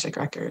the Akashic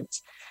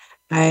Records.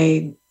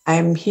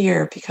 I'm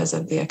here because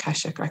of the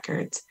Akashic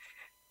Records.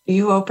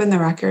 You open the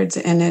records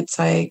and it's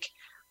like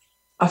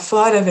a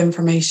flood of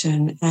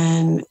information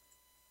and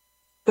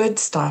good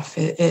stuff.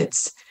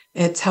 It's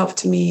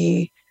helped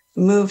me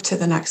move to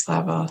the next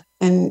level,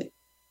 and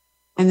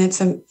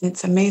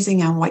it's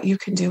amazing on what you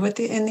can do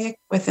within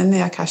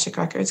the Akashic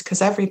Records,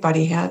 because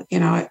everybody has,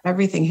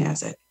 everything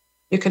has it.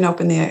 You can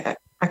open the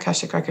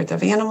Akashic Records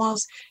of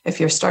animals if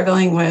you're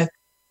struggling with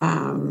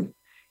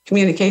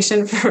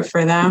communication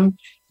for them.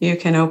 You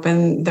can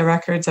open the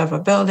records of a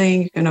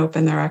building. You can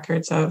open the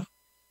records of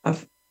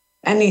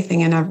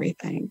anything and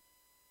everything.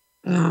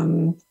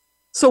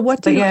 So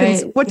what do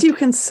you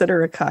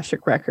consider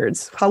Akashic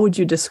Records? How would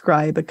you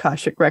describe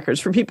Akashic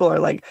Records? For people who are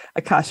like,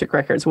 Akashic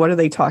Records, what are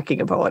they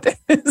talking about?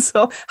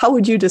 So how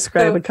would you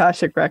describe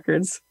Akashic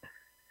Records?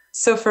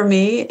 So for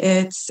me,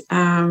 it's,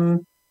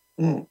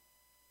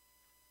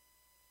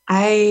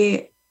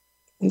 I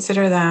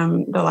consider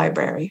them the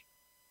library,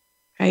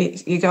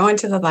 right? You go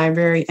into the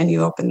library and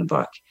you open the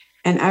book,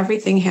 and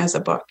everything has a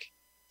book.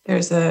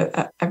 There's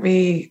the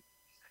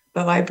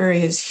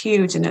library is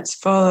huge and it's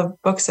full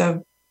of books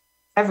of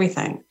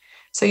everything.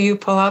 So you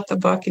pull out the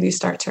book and you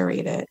start to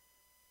read it.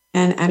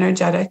 And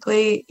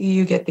energetically,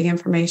 you get the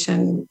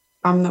information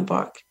from the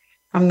book,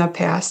 from the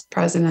past,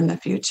 present, and the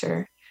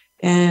future.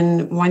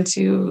 And once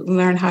you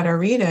learn how to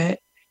read it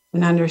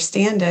and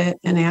understand it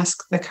and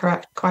ask the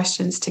correct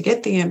questions to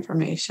get the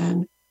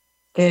information,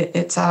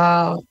 it's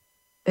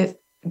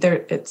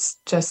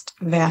just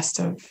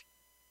vast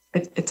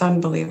it's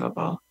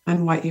unbelievable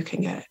on what you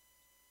can get.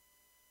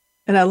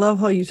 And I love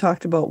how you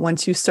talked about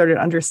once you started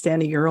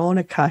understanding your own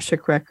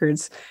Akashic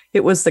Records, it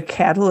was the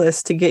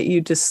catalyst to get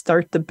you to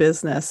start the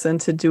business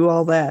and to do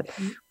all that.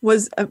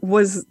 Mm-hmm.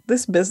 Was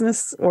this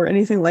business or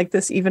anything like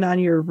this even on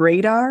your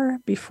radar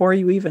before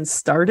you even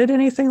started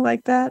anything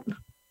like that?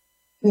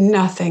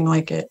 Nothing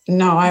like it.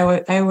 No,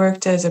 I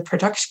worked as a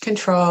production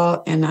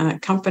control in a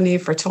company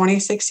for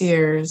 26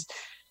 years,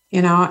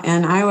 and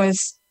I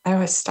was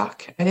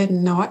stuck. I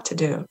didn't know what to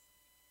do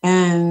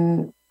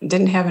and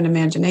didn't have an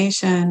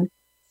imagination.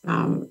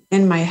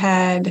 In my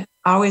head,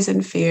 always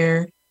in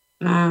fear.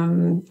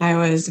 I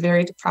was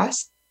very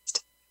depressed.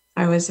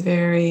 I was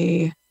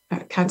very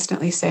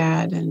constantly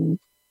sad and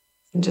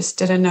just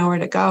didn't know where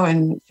to go.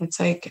 And it's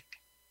like,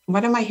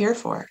 what am I here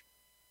for?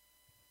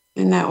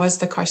 And that was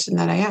the question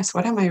that I asked.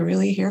 What am I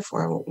really here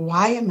for?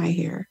 Why am I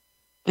here?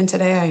 And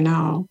today I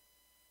know,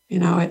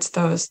 it's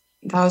those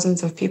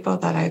thousands of people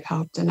that I've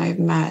helped and I've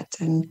met.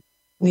 And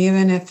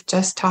even if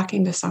just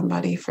talking to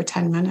somebody for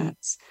 10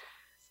 minutes,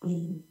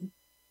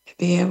 to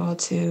be able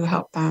to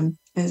help them,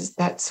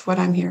 that's what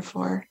I'm here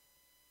for.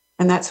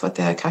 And that's what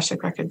the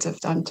Akashic Records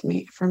have done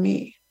for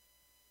me.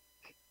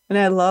 And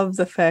I love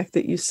the fact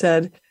that you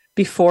said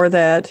before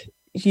that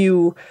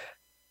you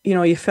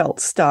felt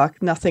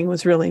stuck. Nothing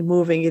was really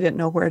moving. You didn't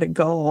know where to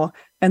go.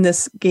 And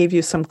this gave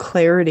you some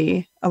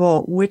clarity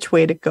about which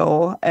way to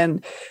go.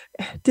 And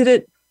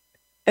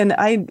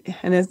I'm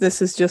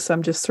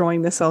just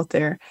throwing this out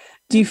there.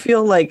 Do you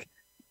feel like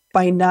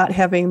by not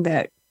having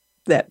that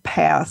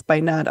path, by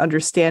not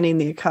understanding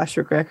the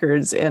Akashic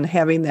Records and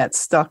having that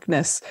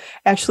stuckness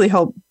actually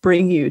help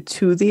bring you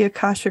to the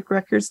Akashic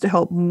Records to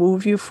help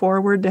move you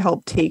forward, to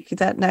help take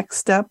that next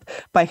step,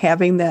 by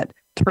having that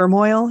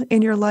turmoil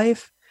in your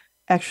life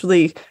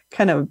actually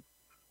kind of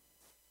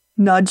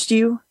nudged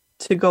you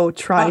to go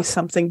try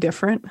something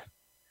different?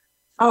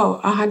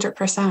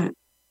 100%.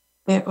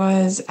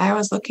 I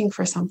was looking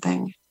for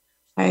something.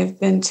 I've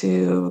been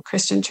to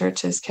Christian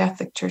churches,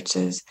 Catholic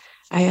churches.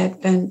 I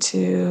had been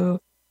to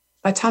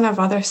a ton of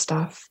other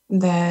stuff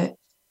that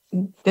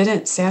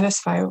didn't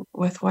satisfy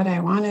with what I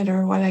wanted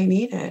or what I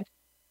needed.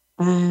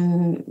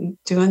 And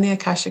doing the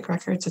Akashic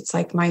Records, it's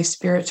like my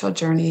spiritual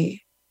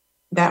journey.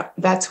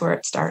 That's where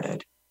it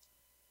started.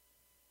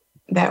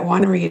 That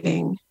one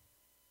reading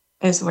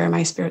is where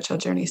my spiritual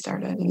journey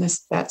started. And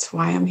that's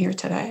why I'm here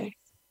today.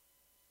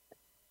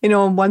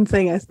 One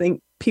thing I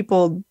think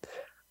people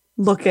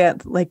look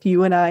at, like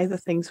you and I, the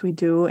things we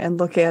do, and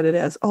look at it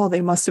as, oh,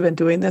 they must have been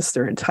doing this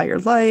their entire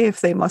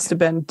life. They must have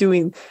been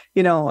doing,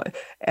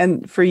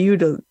 and for you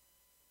to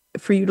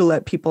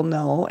let people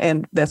know.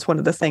 And that's one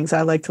of the things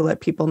I like to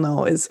let people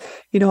know is,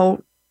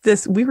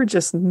 we were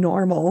just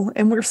normal,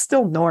 and we're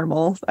still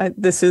normal.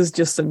 This is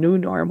just a new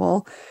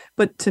normal,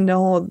 but to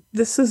know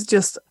this is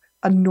just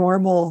a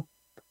normal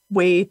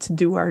way to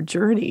do our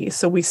journey.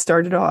 So we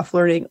started off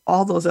learning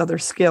all those other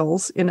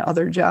skills in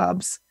other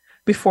jobs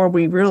before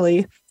we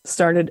really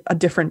started a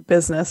different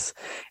business.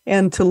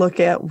 And to look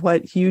at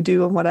what you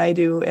do and what I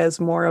do as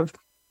more of,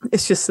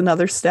 it's just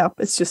another step.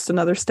 It's just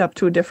another step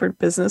to a different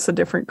business, a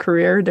different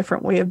career, a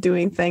different way of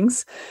doing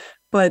things.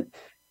 But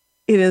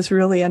it is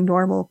really a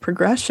normal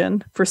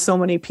progression for so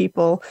many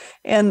people.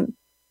 And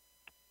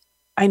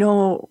I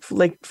know,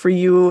 like for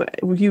you,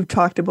 you've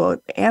talked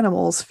about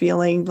animals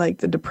feeling like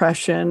the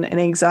depression and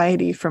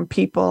anxiety from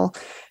people.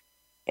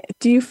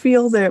 Do you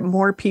feel that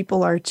more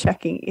people are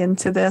checking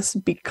into this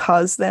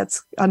because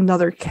that's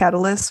another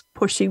catalyst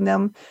pushing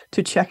them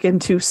to check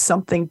into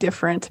something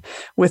different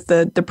with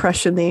the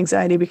depression, the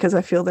anxiety? Because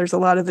I feel there's a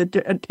lot of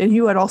and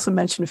you had also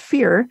mentioned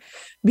fear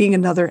being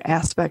another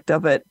aspect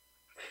of it.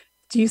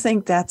 Do you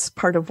think that's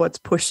part of what's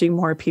pushing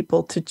more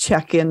people to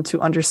check in, to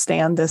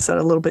understand this at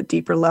a little bit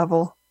deeper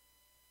level?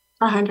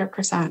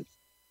 100%.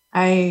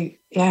 I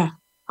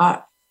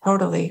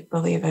totally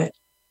believe it.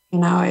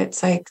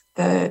 It's like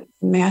the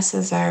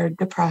masses are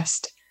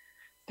depressed.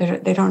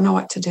 They don't know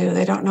what to do.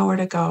 They don't know where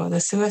to go. The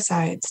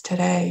suicides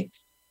today,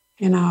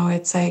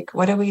 it's like,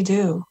 what do we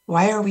do?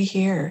 Why are we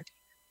here?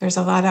 There's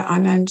a lot of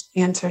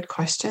unanswered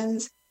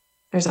questions.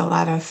 There's a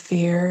lot of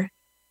fear.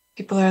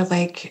 People are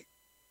like,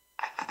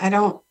 I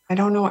don't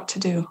know what to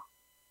do.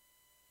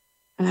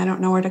 And I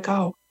don't know where to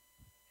go.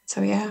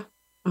 So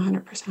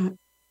 100%.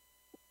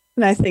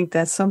 And I think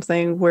that's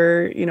something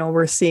where,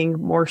 we're seeing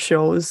more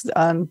shows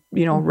on,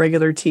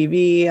 regular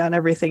TV, on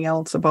everything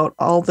else about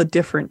all the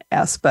different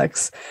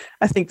aspects.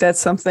 I think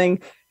that's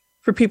something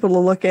for people to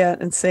look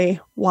at and say,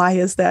 why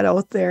is that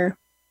out there?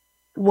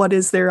 What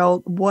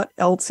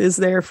else is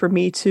there for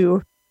me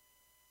to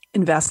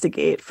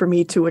investigate, for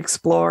me to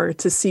explore,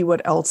 to see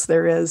what else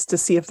there is, to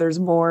see if there's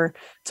more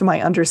to my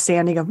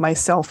understanding of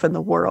myself and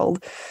the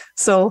world.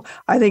 So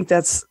I think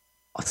that's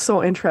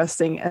so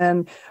interesting.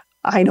 And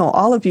I know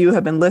all of you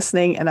have been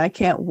listening, and I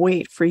can't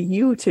wait for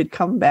you to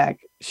come back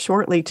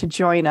shortly to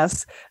join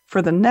us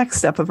for the next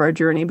step of our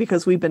journey,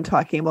 because we've been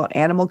talking about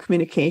animal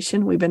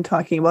communication. We've been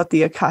talking about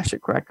the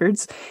Akashic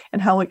Records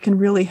and how it can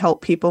really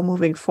help people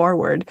moving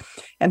forward,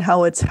 and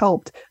how it's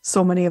helped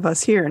so many of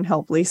us here and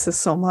helped Lisa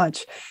so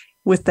much.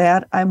 With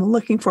that, I'm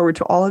looking forward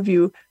to all of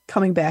you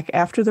coming back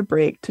after the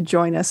break to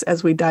join us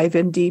as we dive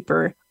in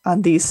deeper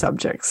on these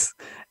subjects.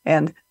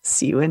 And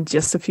see you in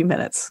just a few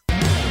minutes.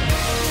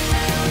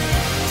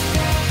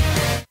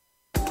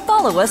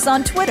 Follow us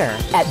on Twitter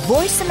at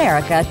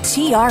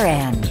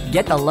VoiceAmericaTRN.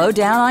 Get the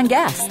lowdown on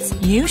guests,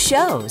 new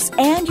shows,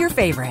 and your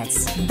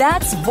favorites.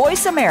 That's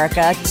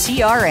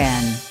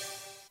VoiceAmericaTRN.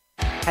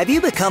 Have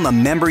you become a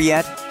member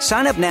yet?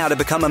 Sign up now to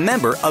become a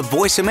member of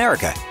Voice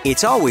America.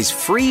 It's always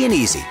free and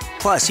easy.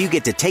 Plus, you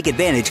get to take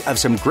advantage of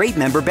some great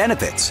member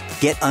benefits.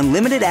 Get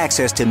unlimited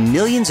access to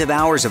millions of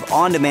hours of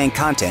on-demand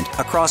content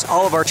across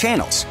all of our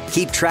channels.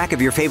 Keep track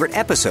of your favorite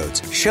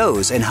episodes,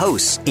 shows, and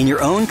hosts in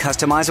your own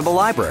customizable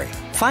library.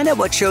 Find out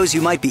what shows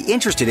you might be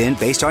interested in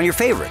based on your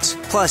favorites.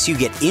 Plus, you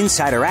get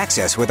insider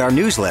access with our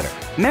newsletter.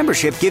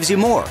 Membership gives you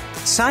more.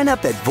 Sign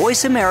up at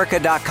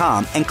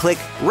voiceamerica.com and click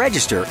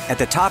register at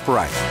the top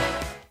right.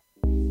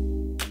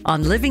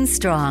 On Living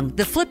Strong,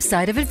 the flip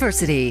side of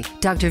adversity,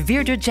 Dr.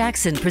 Virdra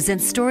Jackson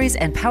presents stories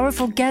and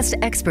powerful guest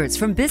experts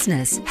from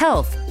business,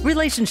 health,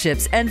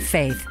 relationships, and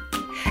faith.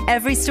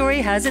 Every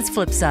story has its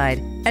flip side,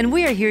 and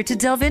we are here to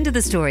delve into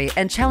the story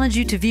and challenge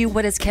you to view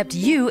what has kept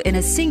you in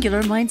a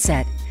singular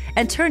mindset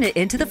and turn it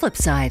into the flip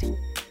side.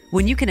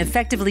 When you can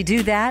effectively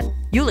do that,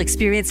 you'll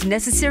experience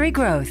necessary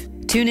growth.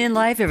 Tune in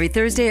live every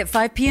Thursday at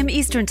 5 p.m.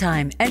 Eastern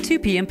Time and 2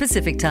 p.m.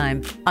 Pacific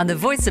Time on the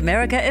Voice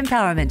America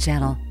Empowerment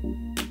Channel.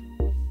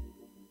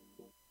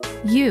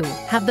 You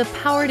have the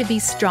power to be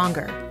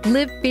stronger,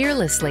 live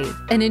fearlessly,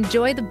 and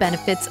enjoy the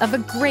benefits of a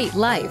great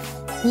life.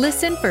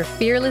 Listen for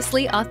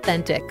Fearlessly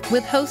Authentic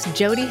with host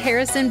Jody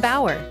Harrison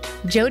Bauer.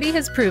 Jody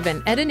has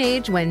proven at an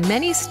age when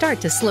many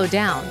start to slow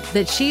down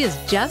that she is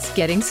just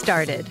getting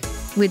started.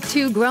 With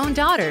 2 grown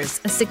daughters,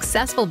 a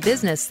successful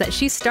business that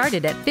she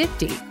started at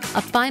 50,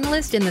 a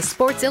finalist in the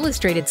Sports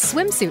Illustrated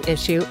swimsuit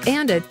issue,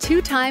 and a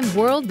 2-time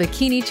world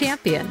bikini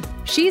champion,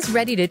 she's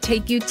ready to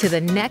take you to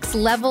the next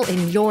level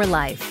in your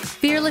life.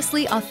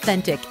 Fearlessly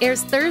Authentic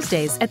airs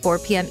Thursdays at 4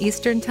 p.m.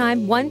 Eastern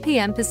Time, 1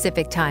 p.m.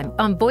 Pacific Time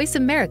on Voice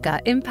America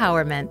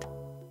Empowerment.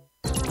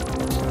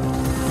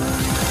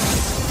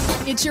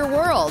 It's your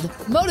world.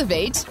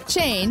 Motivate,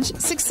 change,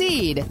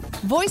 succeed.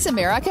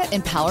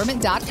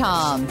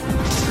 VoiceAmericaEmpowerment.com.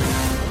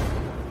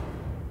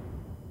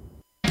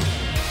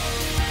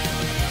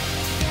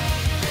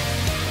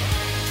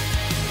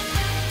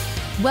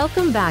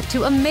 Welcome back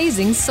to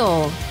Amazing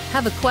Soul.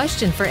 Have a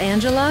question for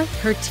Angela,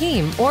 her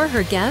team, or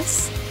her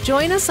guests?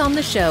 Join us on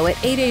the show at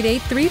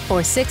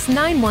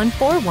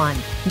 888-346-9141.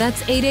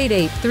 That's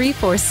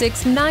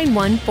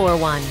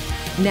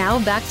 888-346-9141. Now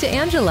back to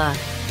Angela.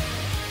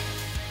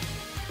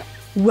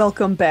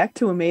 Welcome back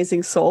to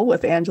Amazing Soul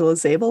with Angela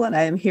Zabel, and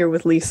I am here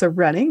with Lisa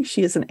Reining.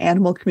 She is an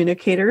animal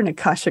communicator and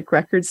Akashic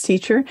Records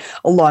teacher,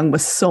 along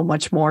with so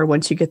much more.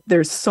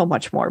 There's so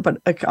much more,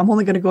 but I'm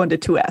only going to go into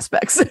 2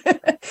 aspects.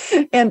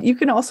 And you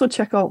can also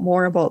check out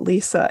more about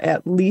Lisa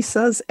at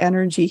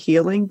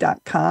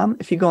lisasenergyhealing.com.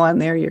 If you go on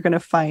there, you're going to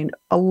find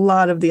a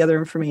lot of the other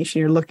information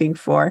you're looking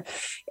for.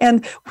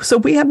 And so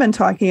we have been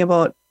talking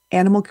about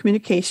animal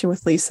communication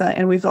with Lisa,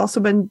 and we've also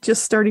been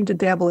just starting to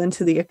dabble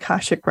into the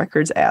Akashic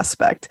Records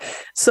aspect.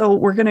 So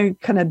we're going to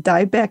kind of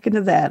dive back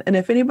into that. And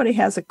if anybody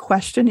has a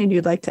question and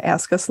you'd like to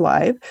ask us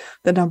live,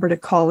 the number to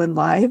call in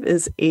live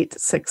is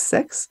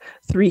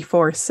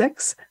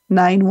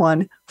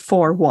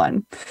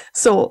 866-346-9141.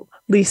 So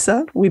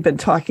Lisa, we've been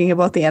talking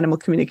about the animal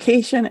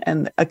communication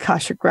and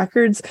Akashic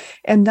Records.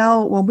 And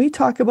now when we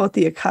talk about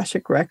the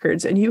Akashic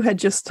Records, and you had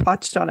just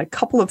touched on a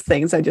couple of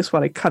things I just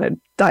want to kind of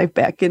dive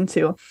back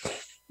into.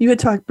 You had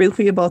talked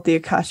briefly about the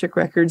Akashic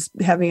Records,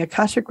 having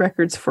Akashic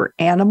Records for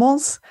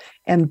animals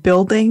and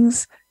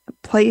buildings,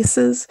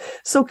 places.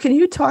 So can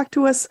you talk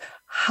to us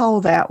how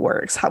that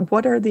works?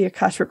 What are the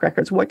Akashic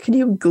Records? What can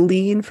you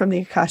glean from the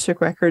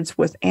Akashic Records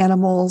with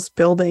animals,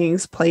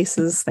 buildings,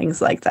 places, things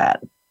like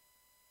that?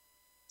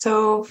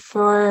 So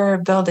for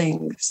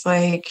buildings,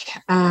 like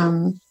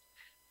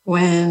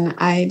when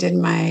I did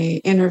my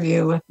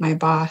interview with my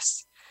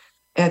boss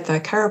at the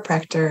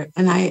chiropractor,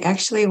 and I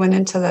actually went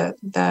into the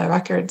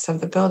records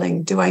of the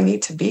building. Do I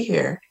need to be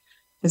here?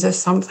 Is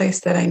this someplace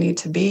that I need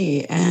to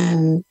be?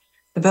 And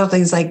the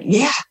building's like,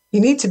 yeah,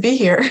 you need to be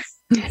here.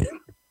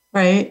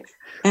 Right.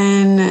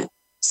 And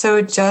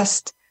so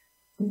just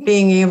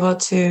being able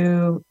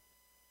to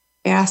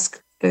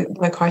ask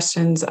the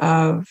questions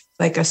of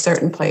like a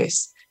certain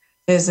place.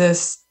 Is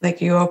this like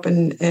you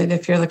open it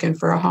if you're looking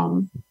for a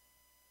home?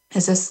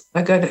 Is this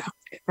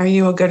are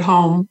you a good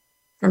home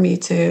for me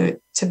to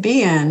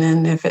be in?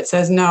 And if it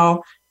says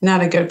no,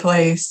 not a good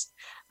place,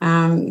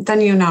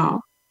 then you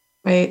know,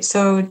 right?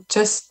 So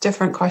just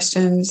different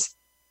questions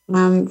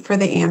for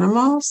the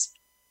animals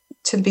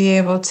to be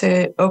able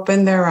to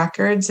open their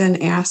records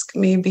and ask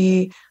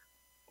maybe,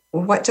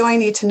 what do I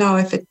need to know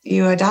if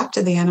you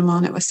adopted the animal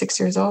and it was 6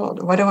 years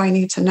old? What do I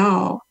need to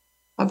know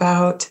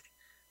about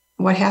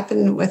what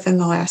happened within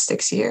the last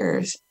 6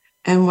 years?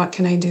 And what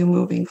can I do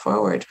moving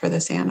forward for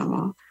this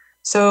animal?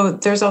 So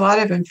there's a lot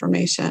of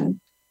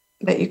information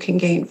that you can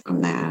gain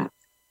from that.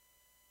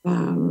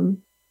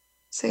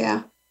 So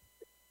yeah,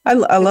 I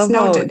love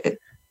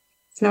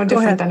it's no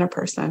different than a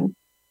person.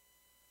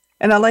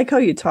 And I like how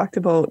you talked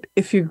about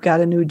if you've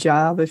got a new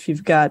job, if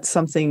you've got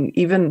something,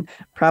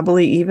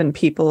 probably even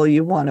people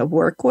you want to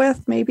work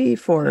with, maybe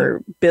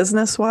for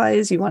business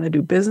wise, you want to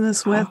do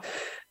business with,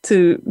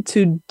 to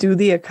do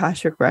the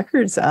Akashic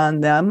Records on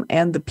them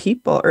and the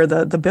people or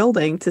the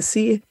building to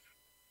see,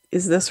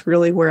 is this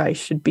really where I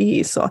should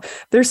be? So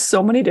there's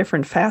so many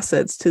different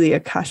facets to the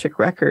Akashic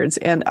Records.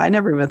 And I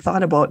never even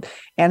thought about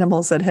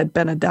animals that had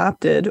been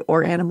adopted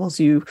or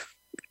animals you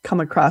come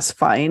across,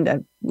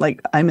 find.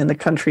 Like I'm in the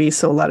country,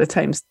 so a lot of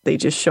times they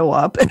just show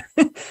up.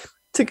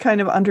 to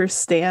kind of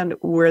understand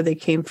where they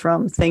came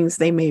from, things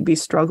they may be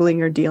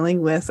struggling or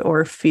dealing with,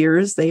 or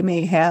fears they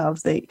may have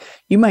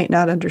you might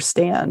not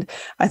understand.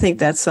 I think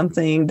that's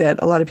something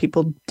that a lot of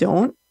people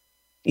don't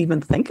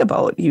even think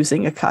about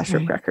using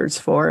Akashic records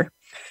for.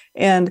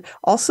 And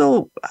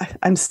also,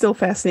 I'm still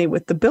fascinated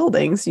with the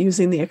buildings,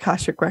 using the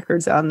Akashic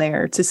records on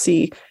there to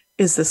see,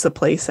 is this a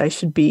place I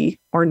should be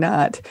or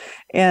not?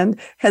 And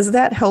has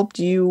that helped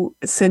you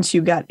since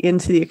you got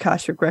into the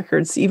Akashic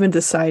records, even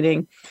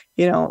deciding,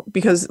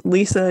 because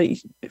Lisa,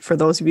 for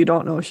those of you who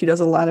don't know, she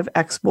does a lot of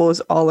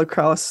expos all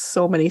across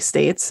so many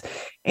states.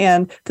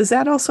 And does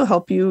that also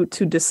help you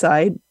to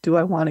decide, do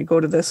I want to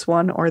go to this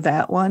one or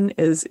that one?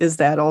 Is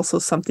that also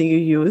something you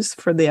use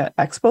for the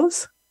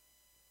expos?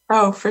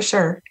 Oh, for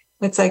sure.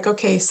 It's like,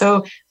 okay,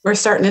 so we're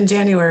starting in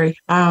January,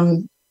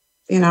 or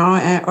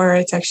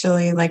it's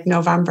actually like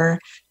November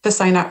to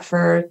sign up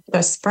for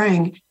the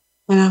spring.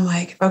 And I'm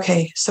like,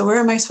 okay, so where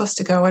am I supposed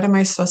to go? What am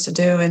I supposed to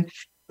do? And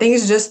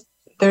things just,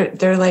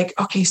 they're like,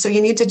 okay, so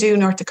you need to do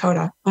North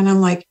Dakota. And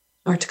I'm like,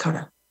 North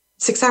Dakota,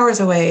 6 hours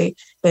away.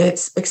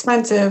 It's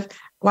expensive.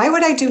 Why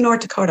would I do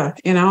North Dakota?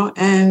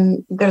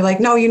 And they're like,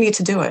 no, you need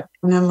to do it.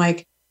 And I'm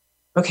like,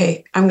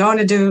 okay, I'm going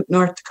to do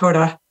North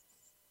Dakota.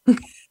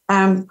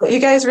 But you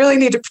guys really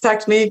need to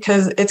protect me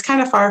because it's kind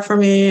of far for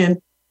me.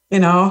 And,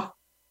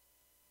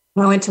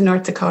 I went to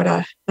North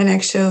Dakota, and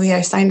actually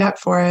I signed up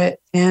for it.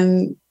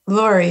 And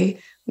Lori,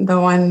 the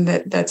one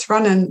that's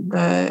running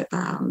the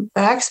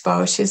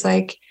expo, she's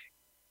like,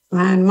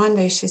 on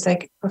Monday, she's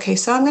like, okay,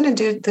 so I'm going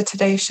to do the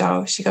Today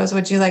Show. She goes,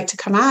 would you like to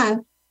come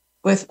on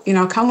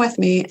come with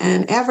me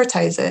and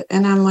advertise it?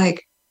 And I'm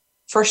like,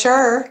 for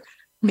sure,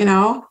 and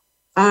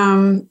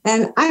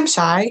I'm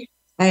shy.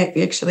 I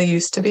actually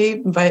used to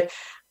be,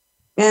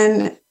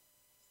 and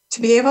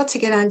to be able to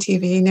get on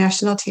TV,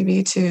 national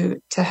TV,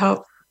 to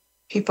help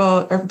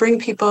people or bring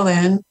people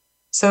in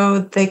so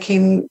they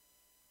can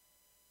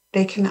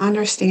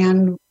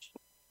understand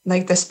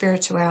like the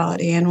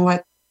spirituality and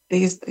what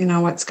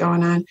what's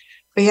going on.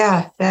 But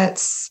yeah,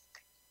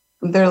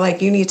 they're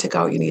like, you need to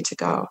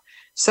go.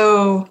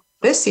 So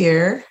this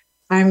year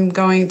I'm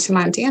going to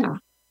Montana,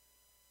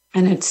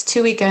 and it's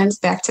 2 weekends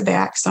back to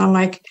back. So I'm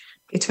like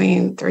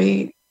between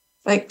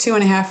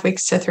 2.5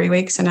 weeks to 3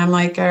 weeks. And I'm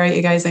like, all right,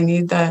 you guys, I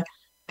need the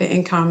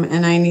income,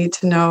 and I need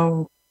to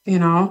know,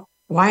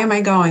 why am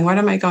I going? What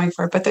am I going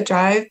for? But the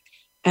drive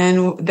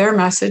and their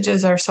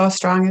messages are so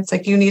strong. It's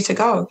like, you need to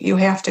go. You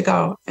have to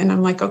go. And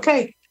I'm like,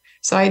 okay.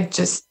 So I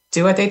just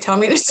do what they tell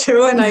me to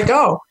do, and I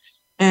go.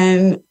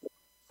 And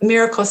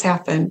miracles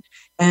happen.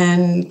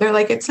 And they're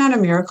like, it's not a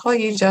miracle.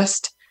 You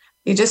just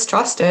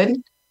trusted,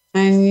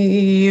 and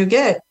you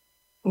get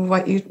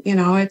what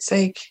it's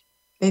like,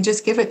 they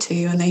just give it to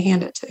you and they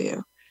hand it to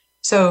you.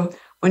 So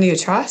when you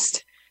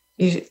trust,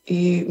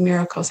 you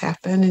miracles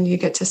happen, and you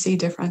get to see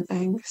different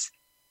things.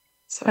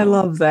 So I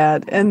love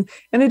that. And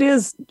it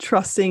is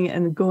trusting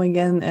and going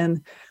in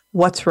and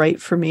what's right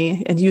for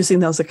me, and using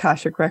those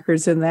Akashic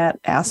records in that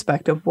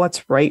aspect of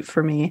what's right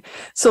for me.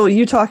 So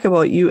you talk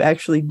about, you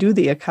actually do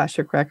the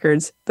Akashic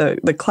records,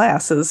 the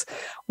classes.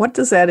 What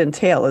does that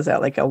entail? Is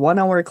that like a 1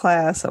 hour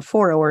class, a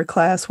 4-hour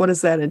class? What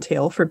does that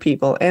entail for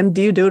people? And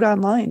do you do it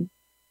online?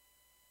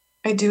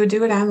 I do it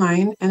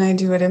online, and I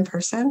do it in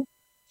person.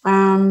 It's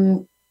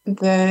an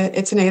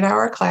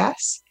 8-hour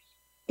class,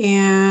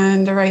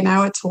 and right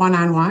now it's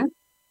one-on-one.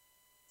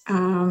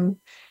 And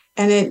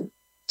it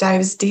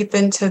dives deep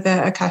into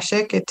the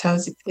Akashic. It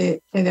tells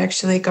it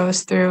actually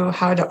goes through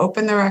how to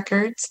open the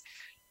records,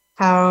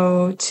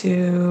 how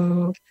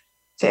to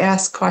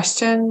ask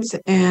questions,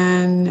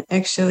 and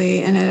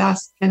actually,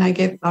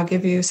 I'll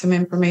give you some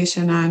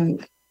information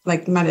on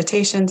like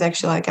meditations.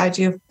 Actually, I guide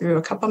you through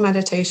a couple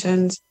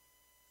meditations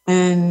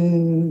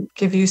and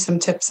give you some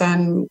tips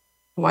on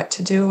what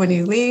to do when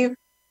you leave.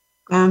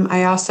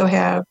 I also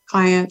have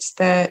clients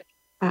that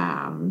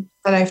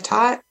I've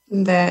taught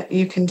that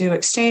you can do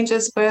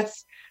exchanges with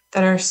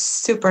that are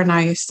super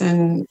nice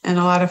and a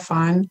lot of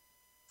fun.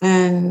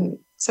 And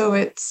so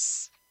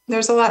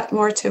there's a lot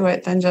more to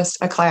it than just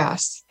a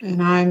class.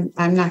 And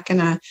I'm not going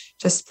to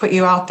just put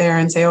you out there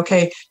and say,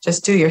 okay,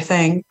 just do your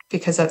thing,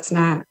 because that's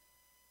not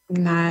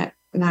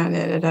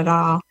it at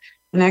all.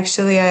 And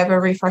actually, I have a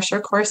refresher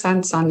course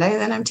on Sunday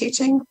that I'm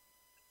teaching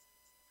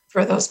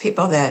for those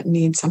people that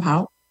need some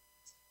help.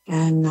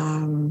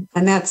 And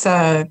that's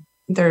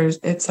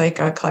it's like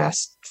a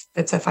class.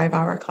 It's a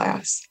 5-hour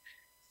class.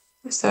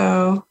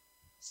 So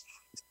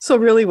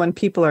really, when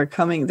people are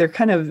coming, they're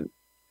kind of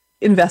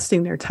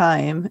investing their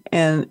time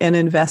and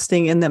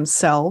investing in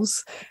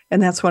themselves.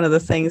 And that's one of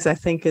the things I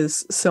think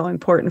is so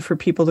important for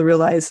people to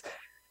realize.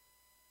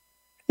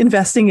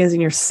 Investing in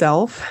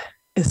yourself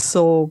is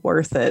so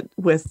worth it,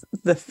 with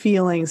the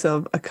feelings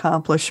of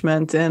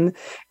accomplishment and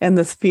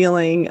the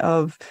feeling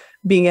of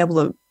being able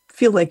to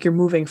feel like you're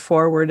moving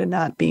forward and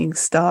not being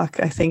stuck.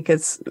 I think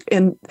that's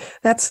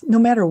no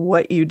matter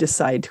what you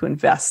decide to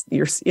invest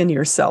in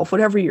yourself,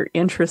 whatever you're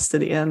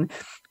interested in,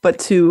 but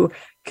to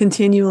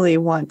continually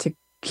want to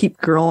keep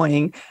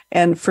growing.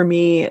 And for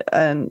me,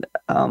 and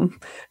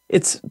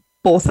it's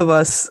both of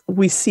us,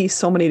 we see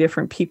so many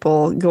different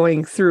people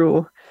going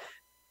through,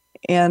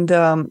 and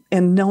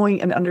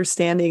knowing and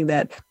understanding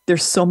that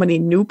there's so many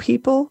new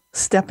people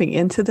stepping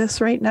into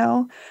this right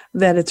now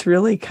that it's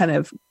really kind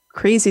of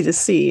crazy to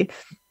see.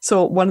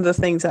 So one of the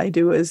things I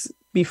do is,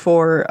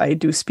 before I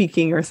do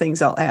speaking or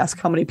things, I'll ask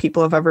how many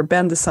people have ever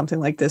been to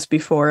something like this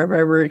before, have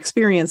ever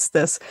experienced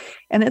this.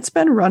 And it's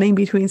been running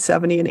between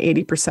 70 and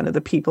 80% of the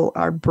people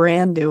are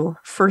brand new,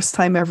 first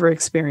time ever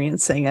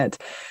experiencing it.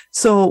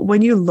 So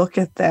when you look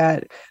at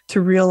that, to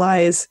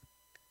realize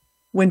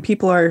when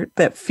people are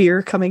that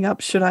fear coming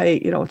up, should I,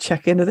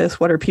 check into this?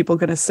 What are people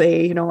going to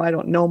say? I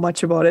don't know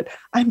much about it.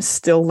 I'm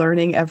still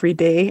learning every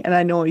day. And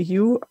I know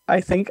you,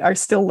 I think, are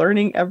still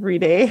learning every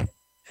day.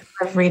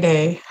 Every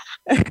day.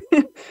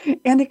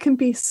 And it can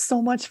be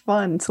so much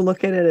fun to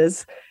look at it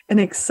as an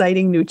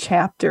exciting new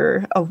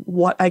chapter of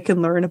what I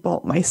can learn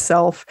about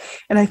myself.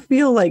 And I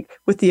feel like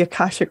with the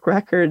Akashic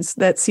Records,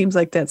 that seems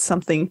like that's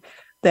something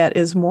that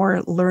is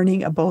more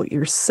learning about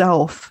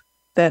yourself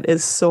that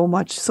is so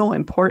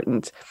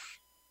important.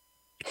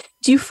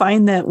 Do you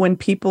find that when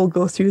people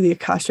go through the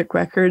Akashic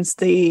Records,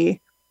 do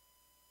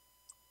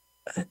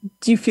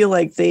you feel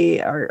like they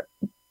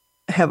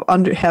have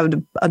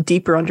a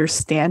deeper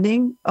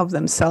understanding of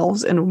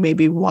themselves and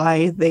maybe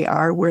why they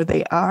are where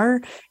they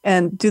are?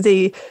 And do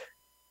they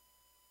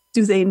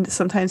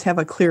sometimes have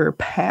a clearer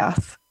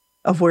path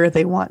of where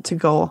they want to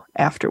go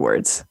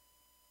afterwards?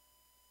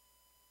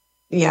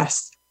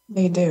 Yes,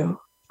 they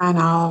do, on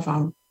all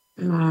of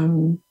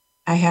them.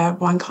 I have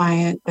one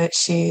client that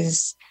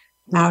she's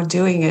now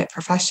doing it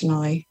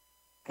professionally.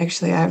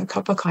 Actually, I have a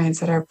couple of clients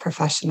that are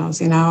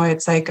professionals.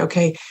 It's like,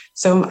 okay,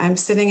 so I'm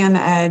sitting on the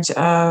edge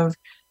of,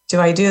 do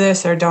I do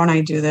this or don't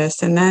I do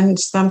this? And then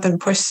something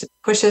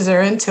pushes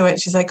her into it.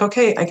 She's like,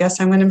 okay, I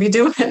guess I'm going to be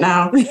doing it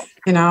now.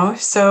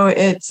 So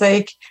it's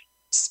like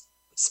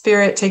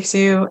spirit takes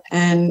you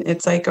and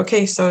it's like,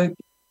 okay, so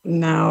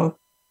now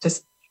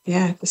just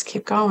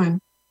keep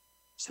going.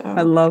 So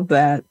I love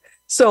that.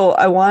 So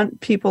I want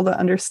people to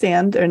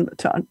understand and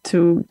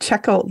to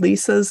check out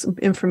Lisa's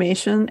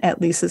information at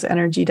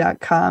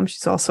lisasenergy.com.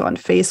 She's also on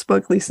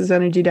Facebook,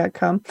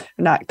 lisasenergy.com,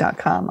 not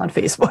 .com, on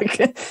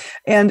Facebook.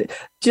 And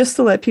just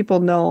to let people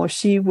know,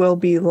 she will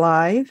be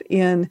live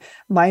in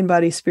Mind,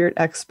 Body, Spirit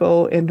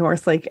Expo in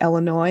Northlake,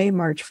 Illinois,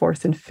 March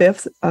 4th and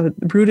 5th.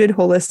 Rooted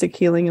Holistic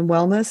Healing and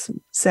Wellness,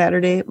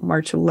 Saturday,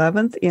 March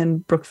 11th in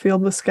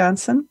Brookfield,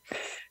 Wisconsin.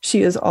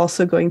 She is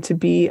also going to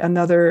be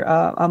another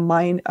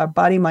a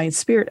Body, Mind,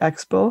 Spirit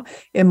Expo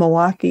in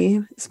Milwaukee.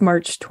 It's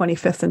March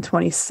 25th and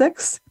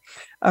 26th.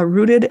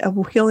 Rooted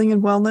Healing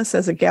and Wellness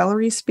as a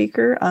gallery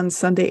speaker on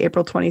Sunday,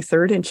 April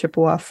 23rd in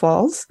Chippewa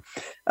Falls.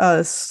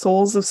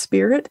 Souls of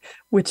Spirit,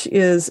 which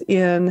is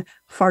in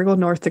Fargo,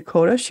 North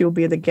Dakota. She will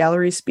be the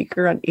gallery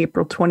speaker on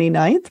April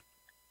 29th.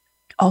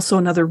 Also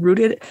another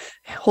Rooted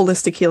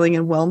Holistic Healing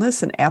and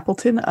Wellness in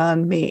Appleton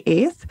on May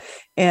 8th.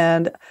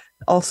 And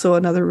also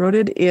another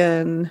Rooted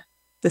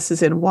this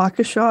is in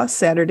Waukesha,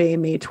 Saturday,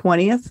 May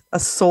 20th, a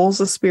Souls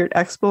of Spirit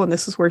Expo, and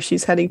this is where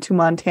she's heading to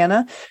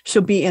Montana.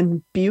 She'll be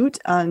in Butte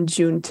on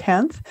June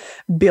 10th,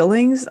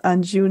 Billings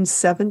on June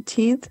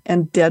 17th,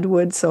 and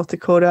Deadwood, South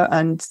Dakota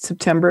on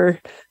September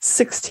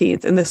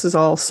 16th. And this is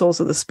all Souls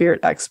of the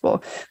Spirit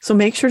Expo. So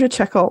make sure to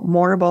check out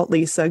more about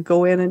Lisa.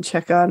 Go in and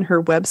check on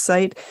her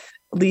website,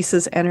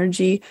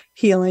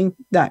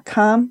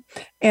 lisasenergyhealing.com.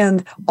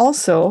 And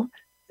also,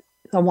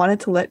 I wanted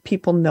to let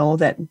people know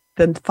that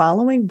the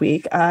following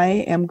week,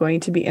 I am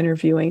going to be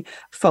interviewing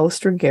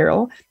Faust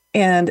Ruggiero,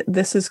 and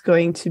this is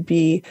going to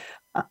be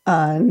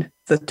on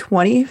the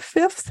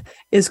 25th,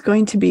 is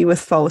going to be with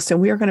Faust, and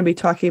we are going to be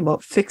talking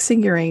about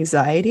fixing your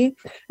anxiety.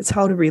 It's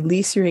how to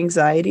release your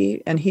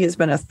anxiety, and he has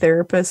been a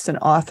therapist and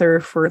author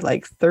for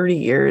like 30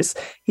 years.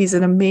 He's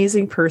an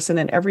amazing person,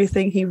 and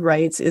everything he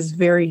writes is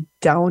very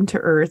down to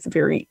earth,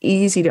 very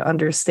easy to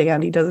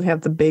understand. He doesn't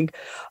have the big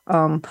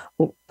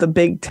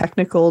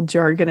technical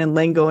jargon and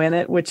lingo in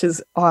it, which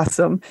is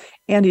awesome.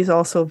 And he's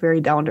also a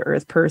very down to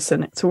earth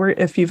person. So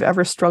if you've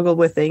ever struggled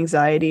with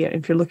anxiety,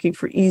 if you're looking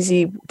for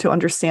easy to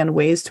understand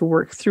ways to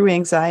work through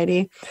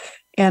anxiety,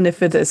 and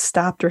if it has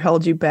stopped or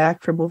held you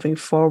back from moving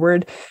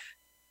forward,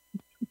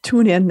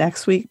 tune in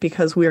next week,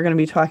 because we are going to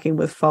be talking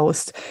with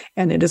Faust,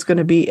 and it is going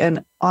to be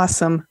an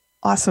awesome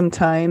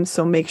time.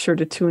 So make sure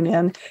to tune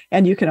in,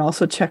 and you can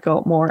also check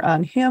out more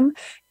on him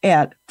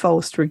at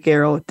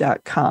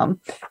faustruggiero.com.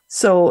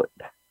 So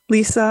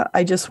Lisa,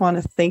 I just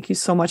want to thank you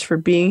so much for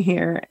being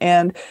here.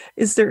 And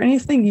is there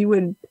anything you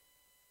would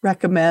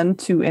recommend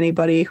to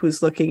anybody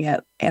who's looking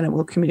at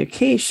animal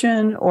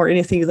communication, or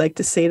anything you'd like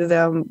to say to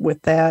them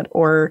with that,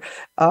 or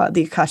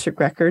the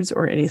Akashic Records,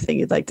 or anything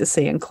you'd like to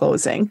say in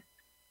closing?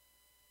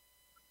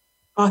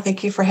 Oh,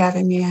 thank you for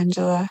having me,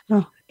 Angela.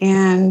 Oh.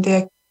 And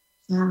the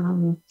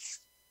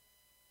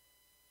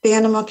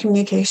animal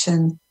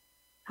communication,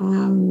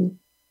 come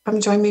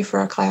join me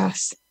for a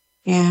class,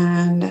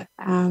 and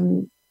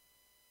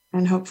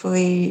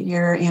hopefully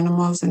your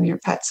animals and your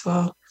pets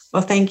will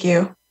thank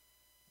you.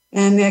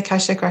 And the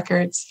Akashic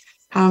Records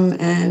come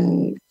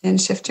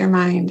and shift your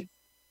mind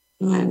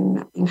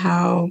and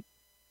how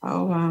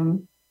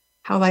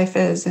how life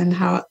is and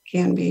how it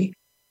can be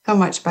so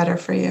much better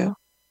for you,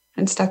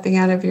 and stepping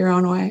out of your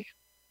own way.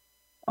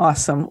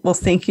 Awesome. Well,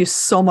 thank you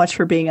so much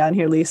for being on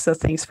here, Lisa.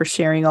 Thanks for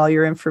sharing all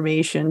your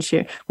information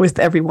with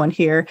everyone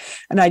here.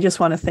 And I just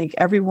want to thank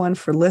everyone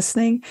for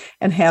listening,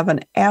 and have an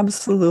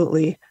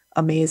absolutely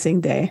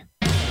amazing day.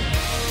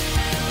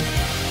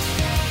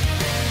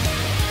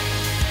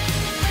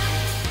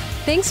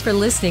 Thanks for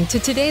listening to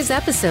today's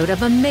episode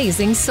of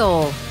Amazing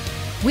Soul.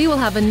 We will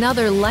have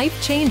another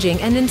life-changing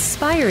and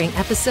inspiring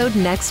episode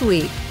next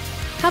week.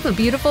 Have a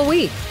beautiful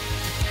week.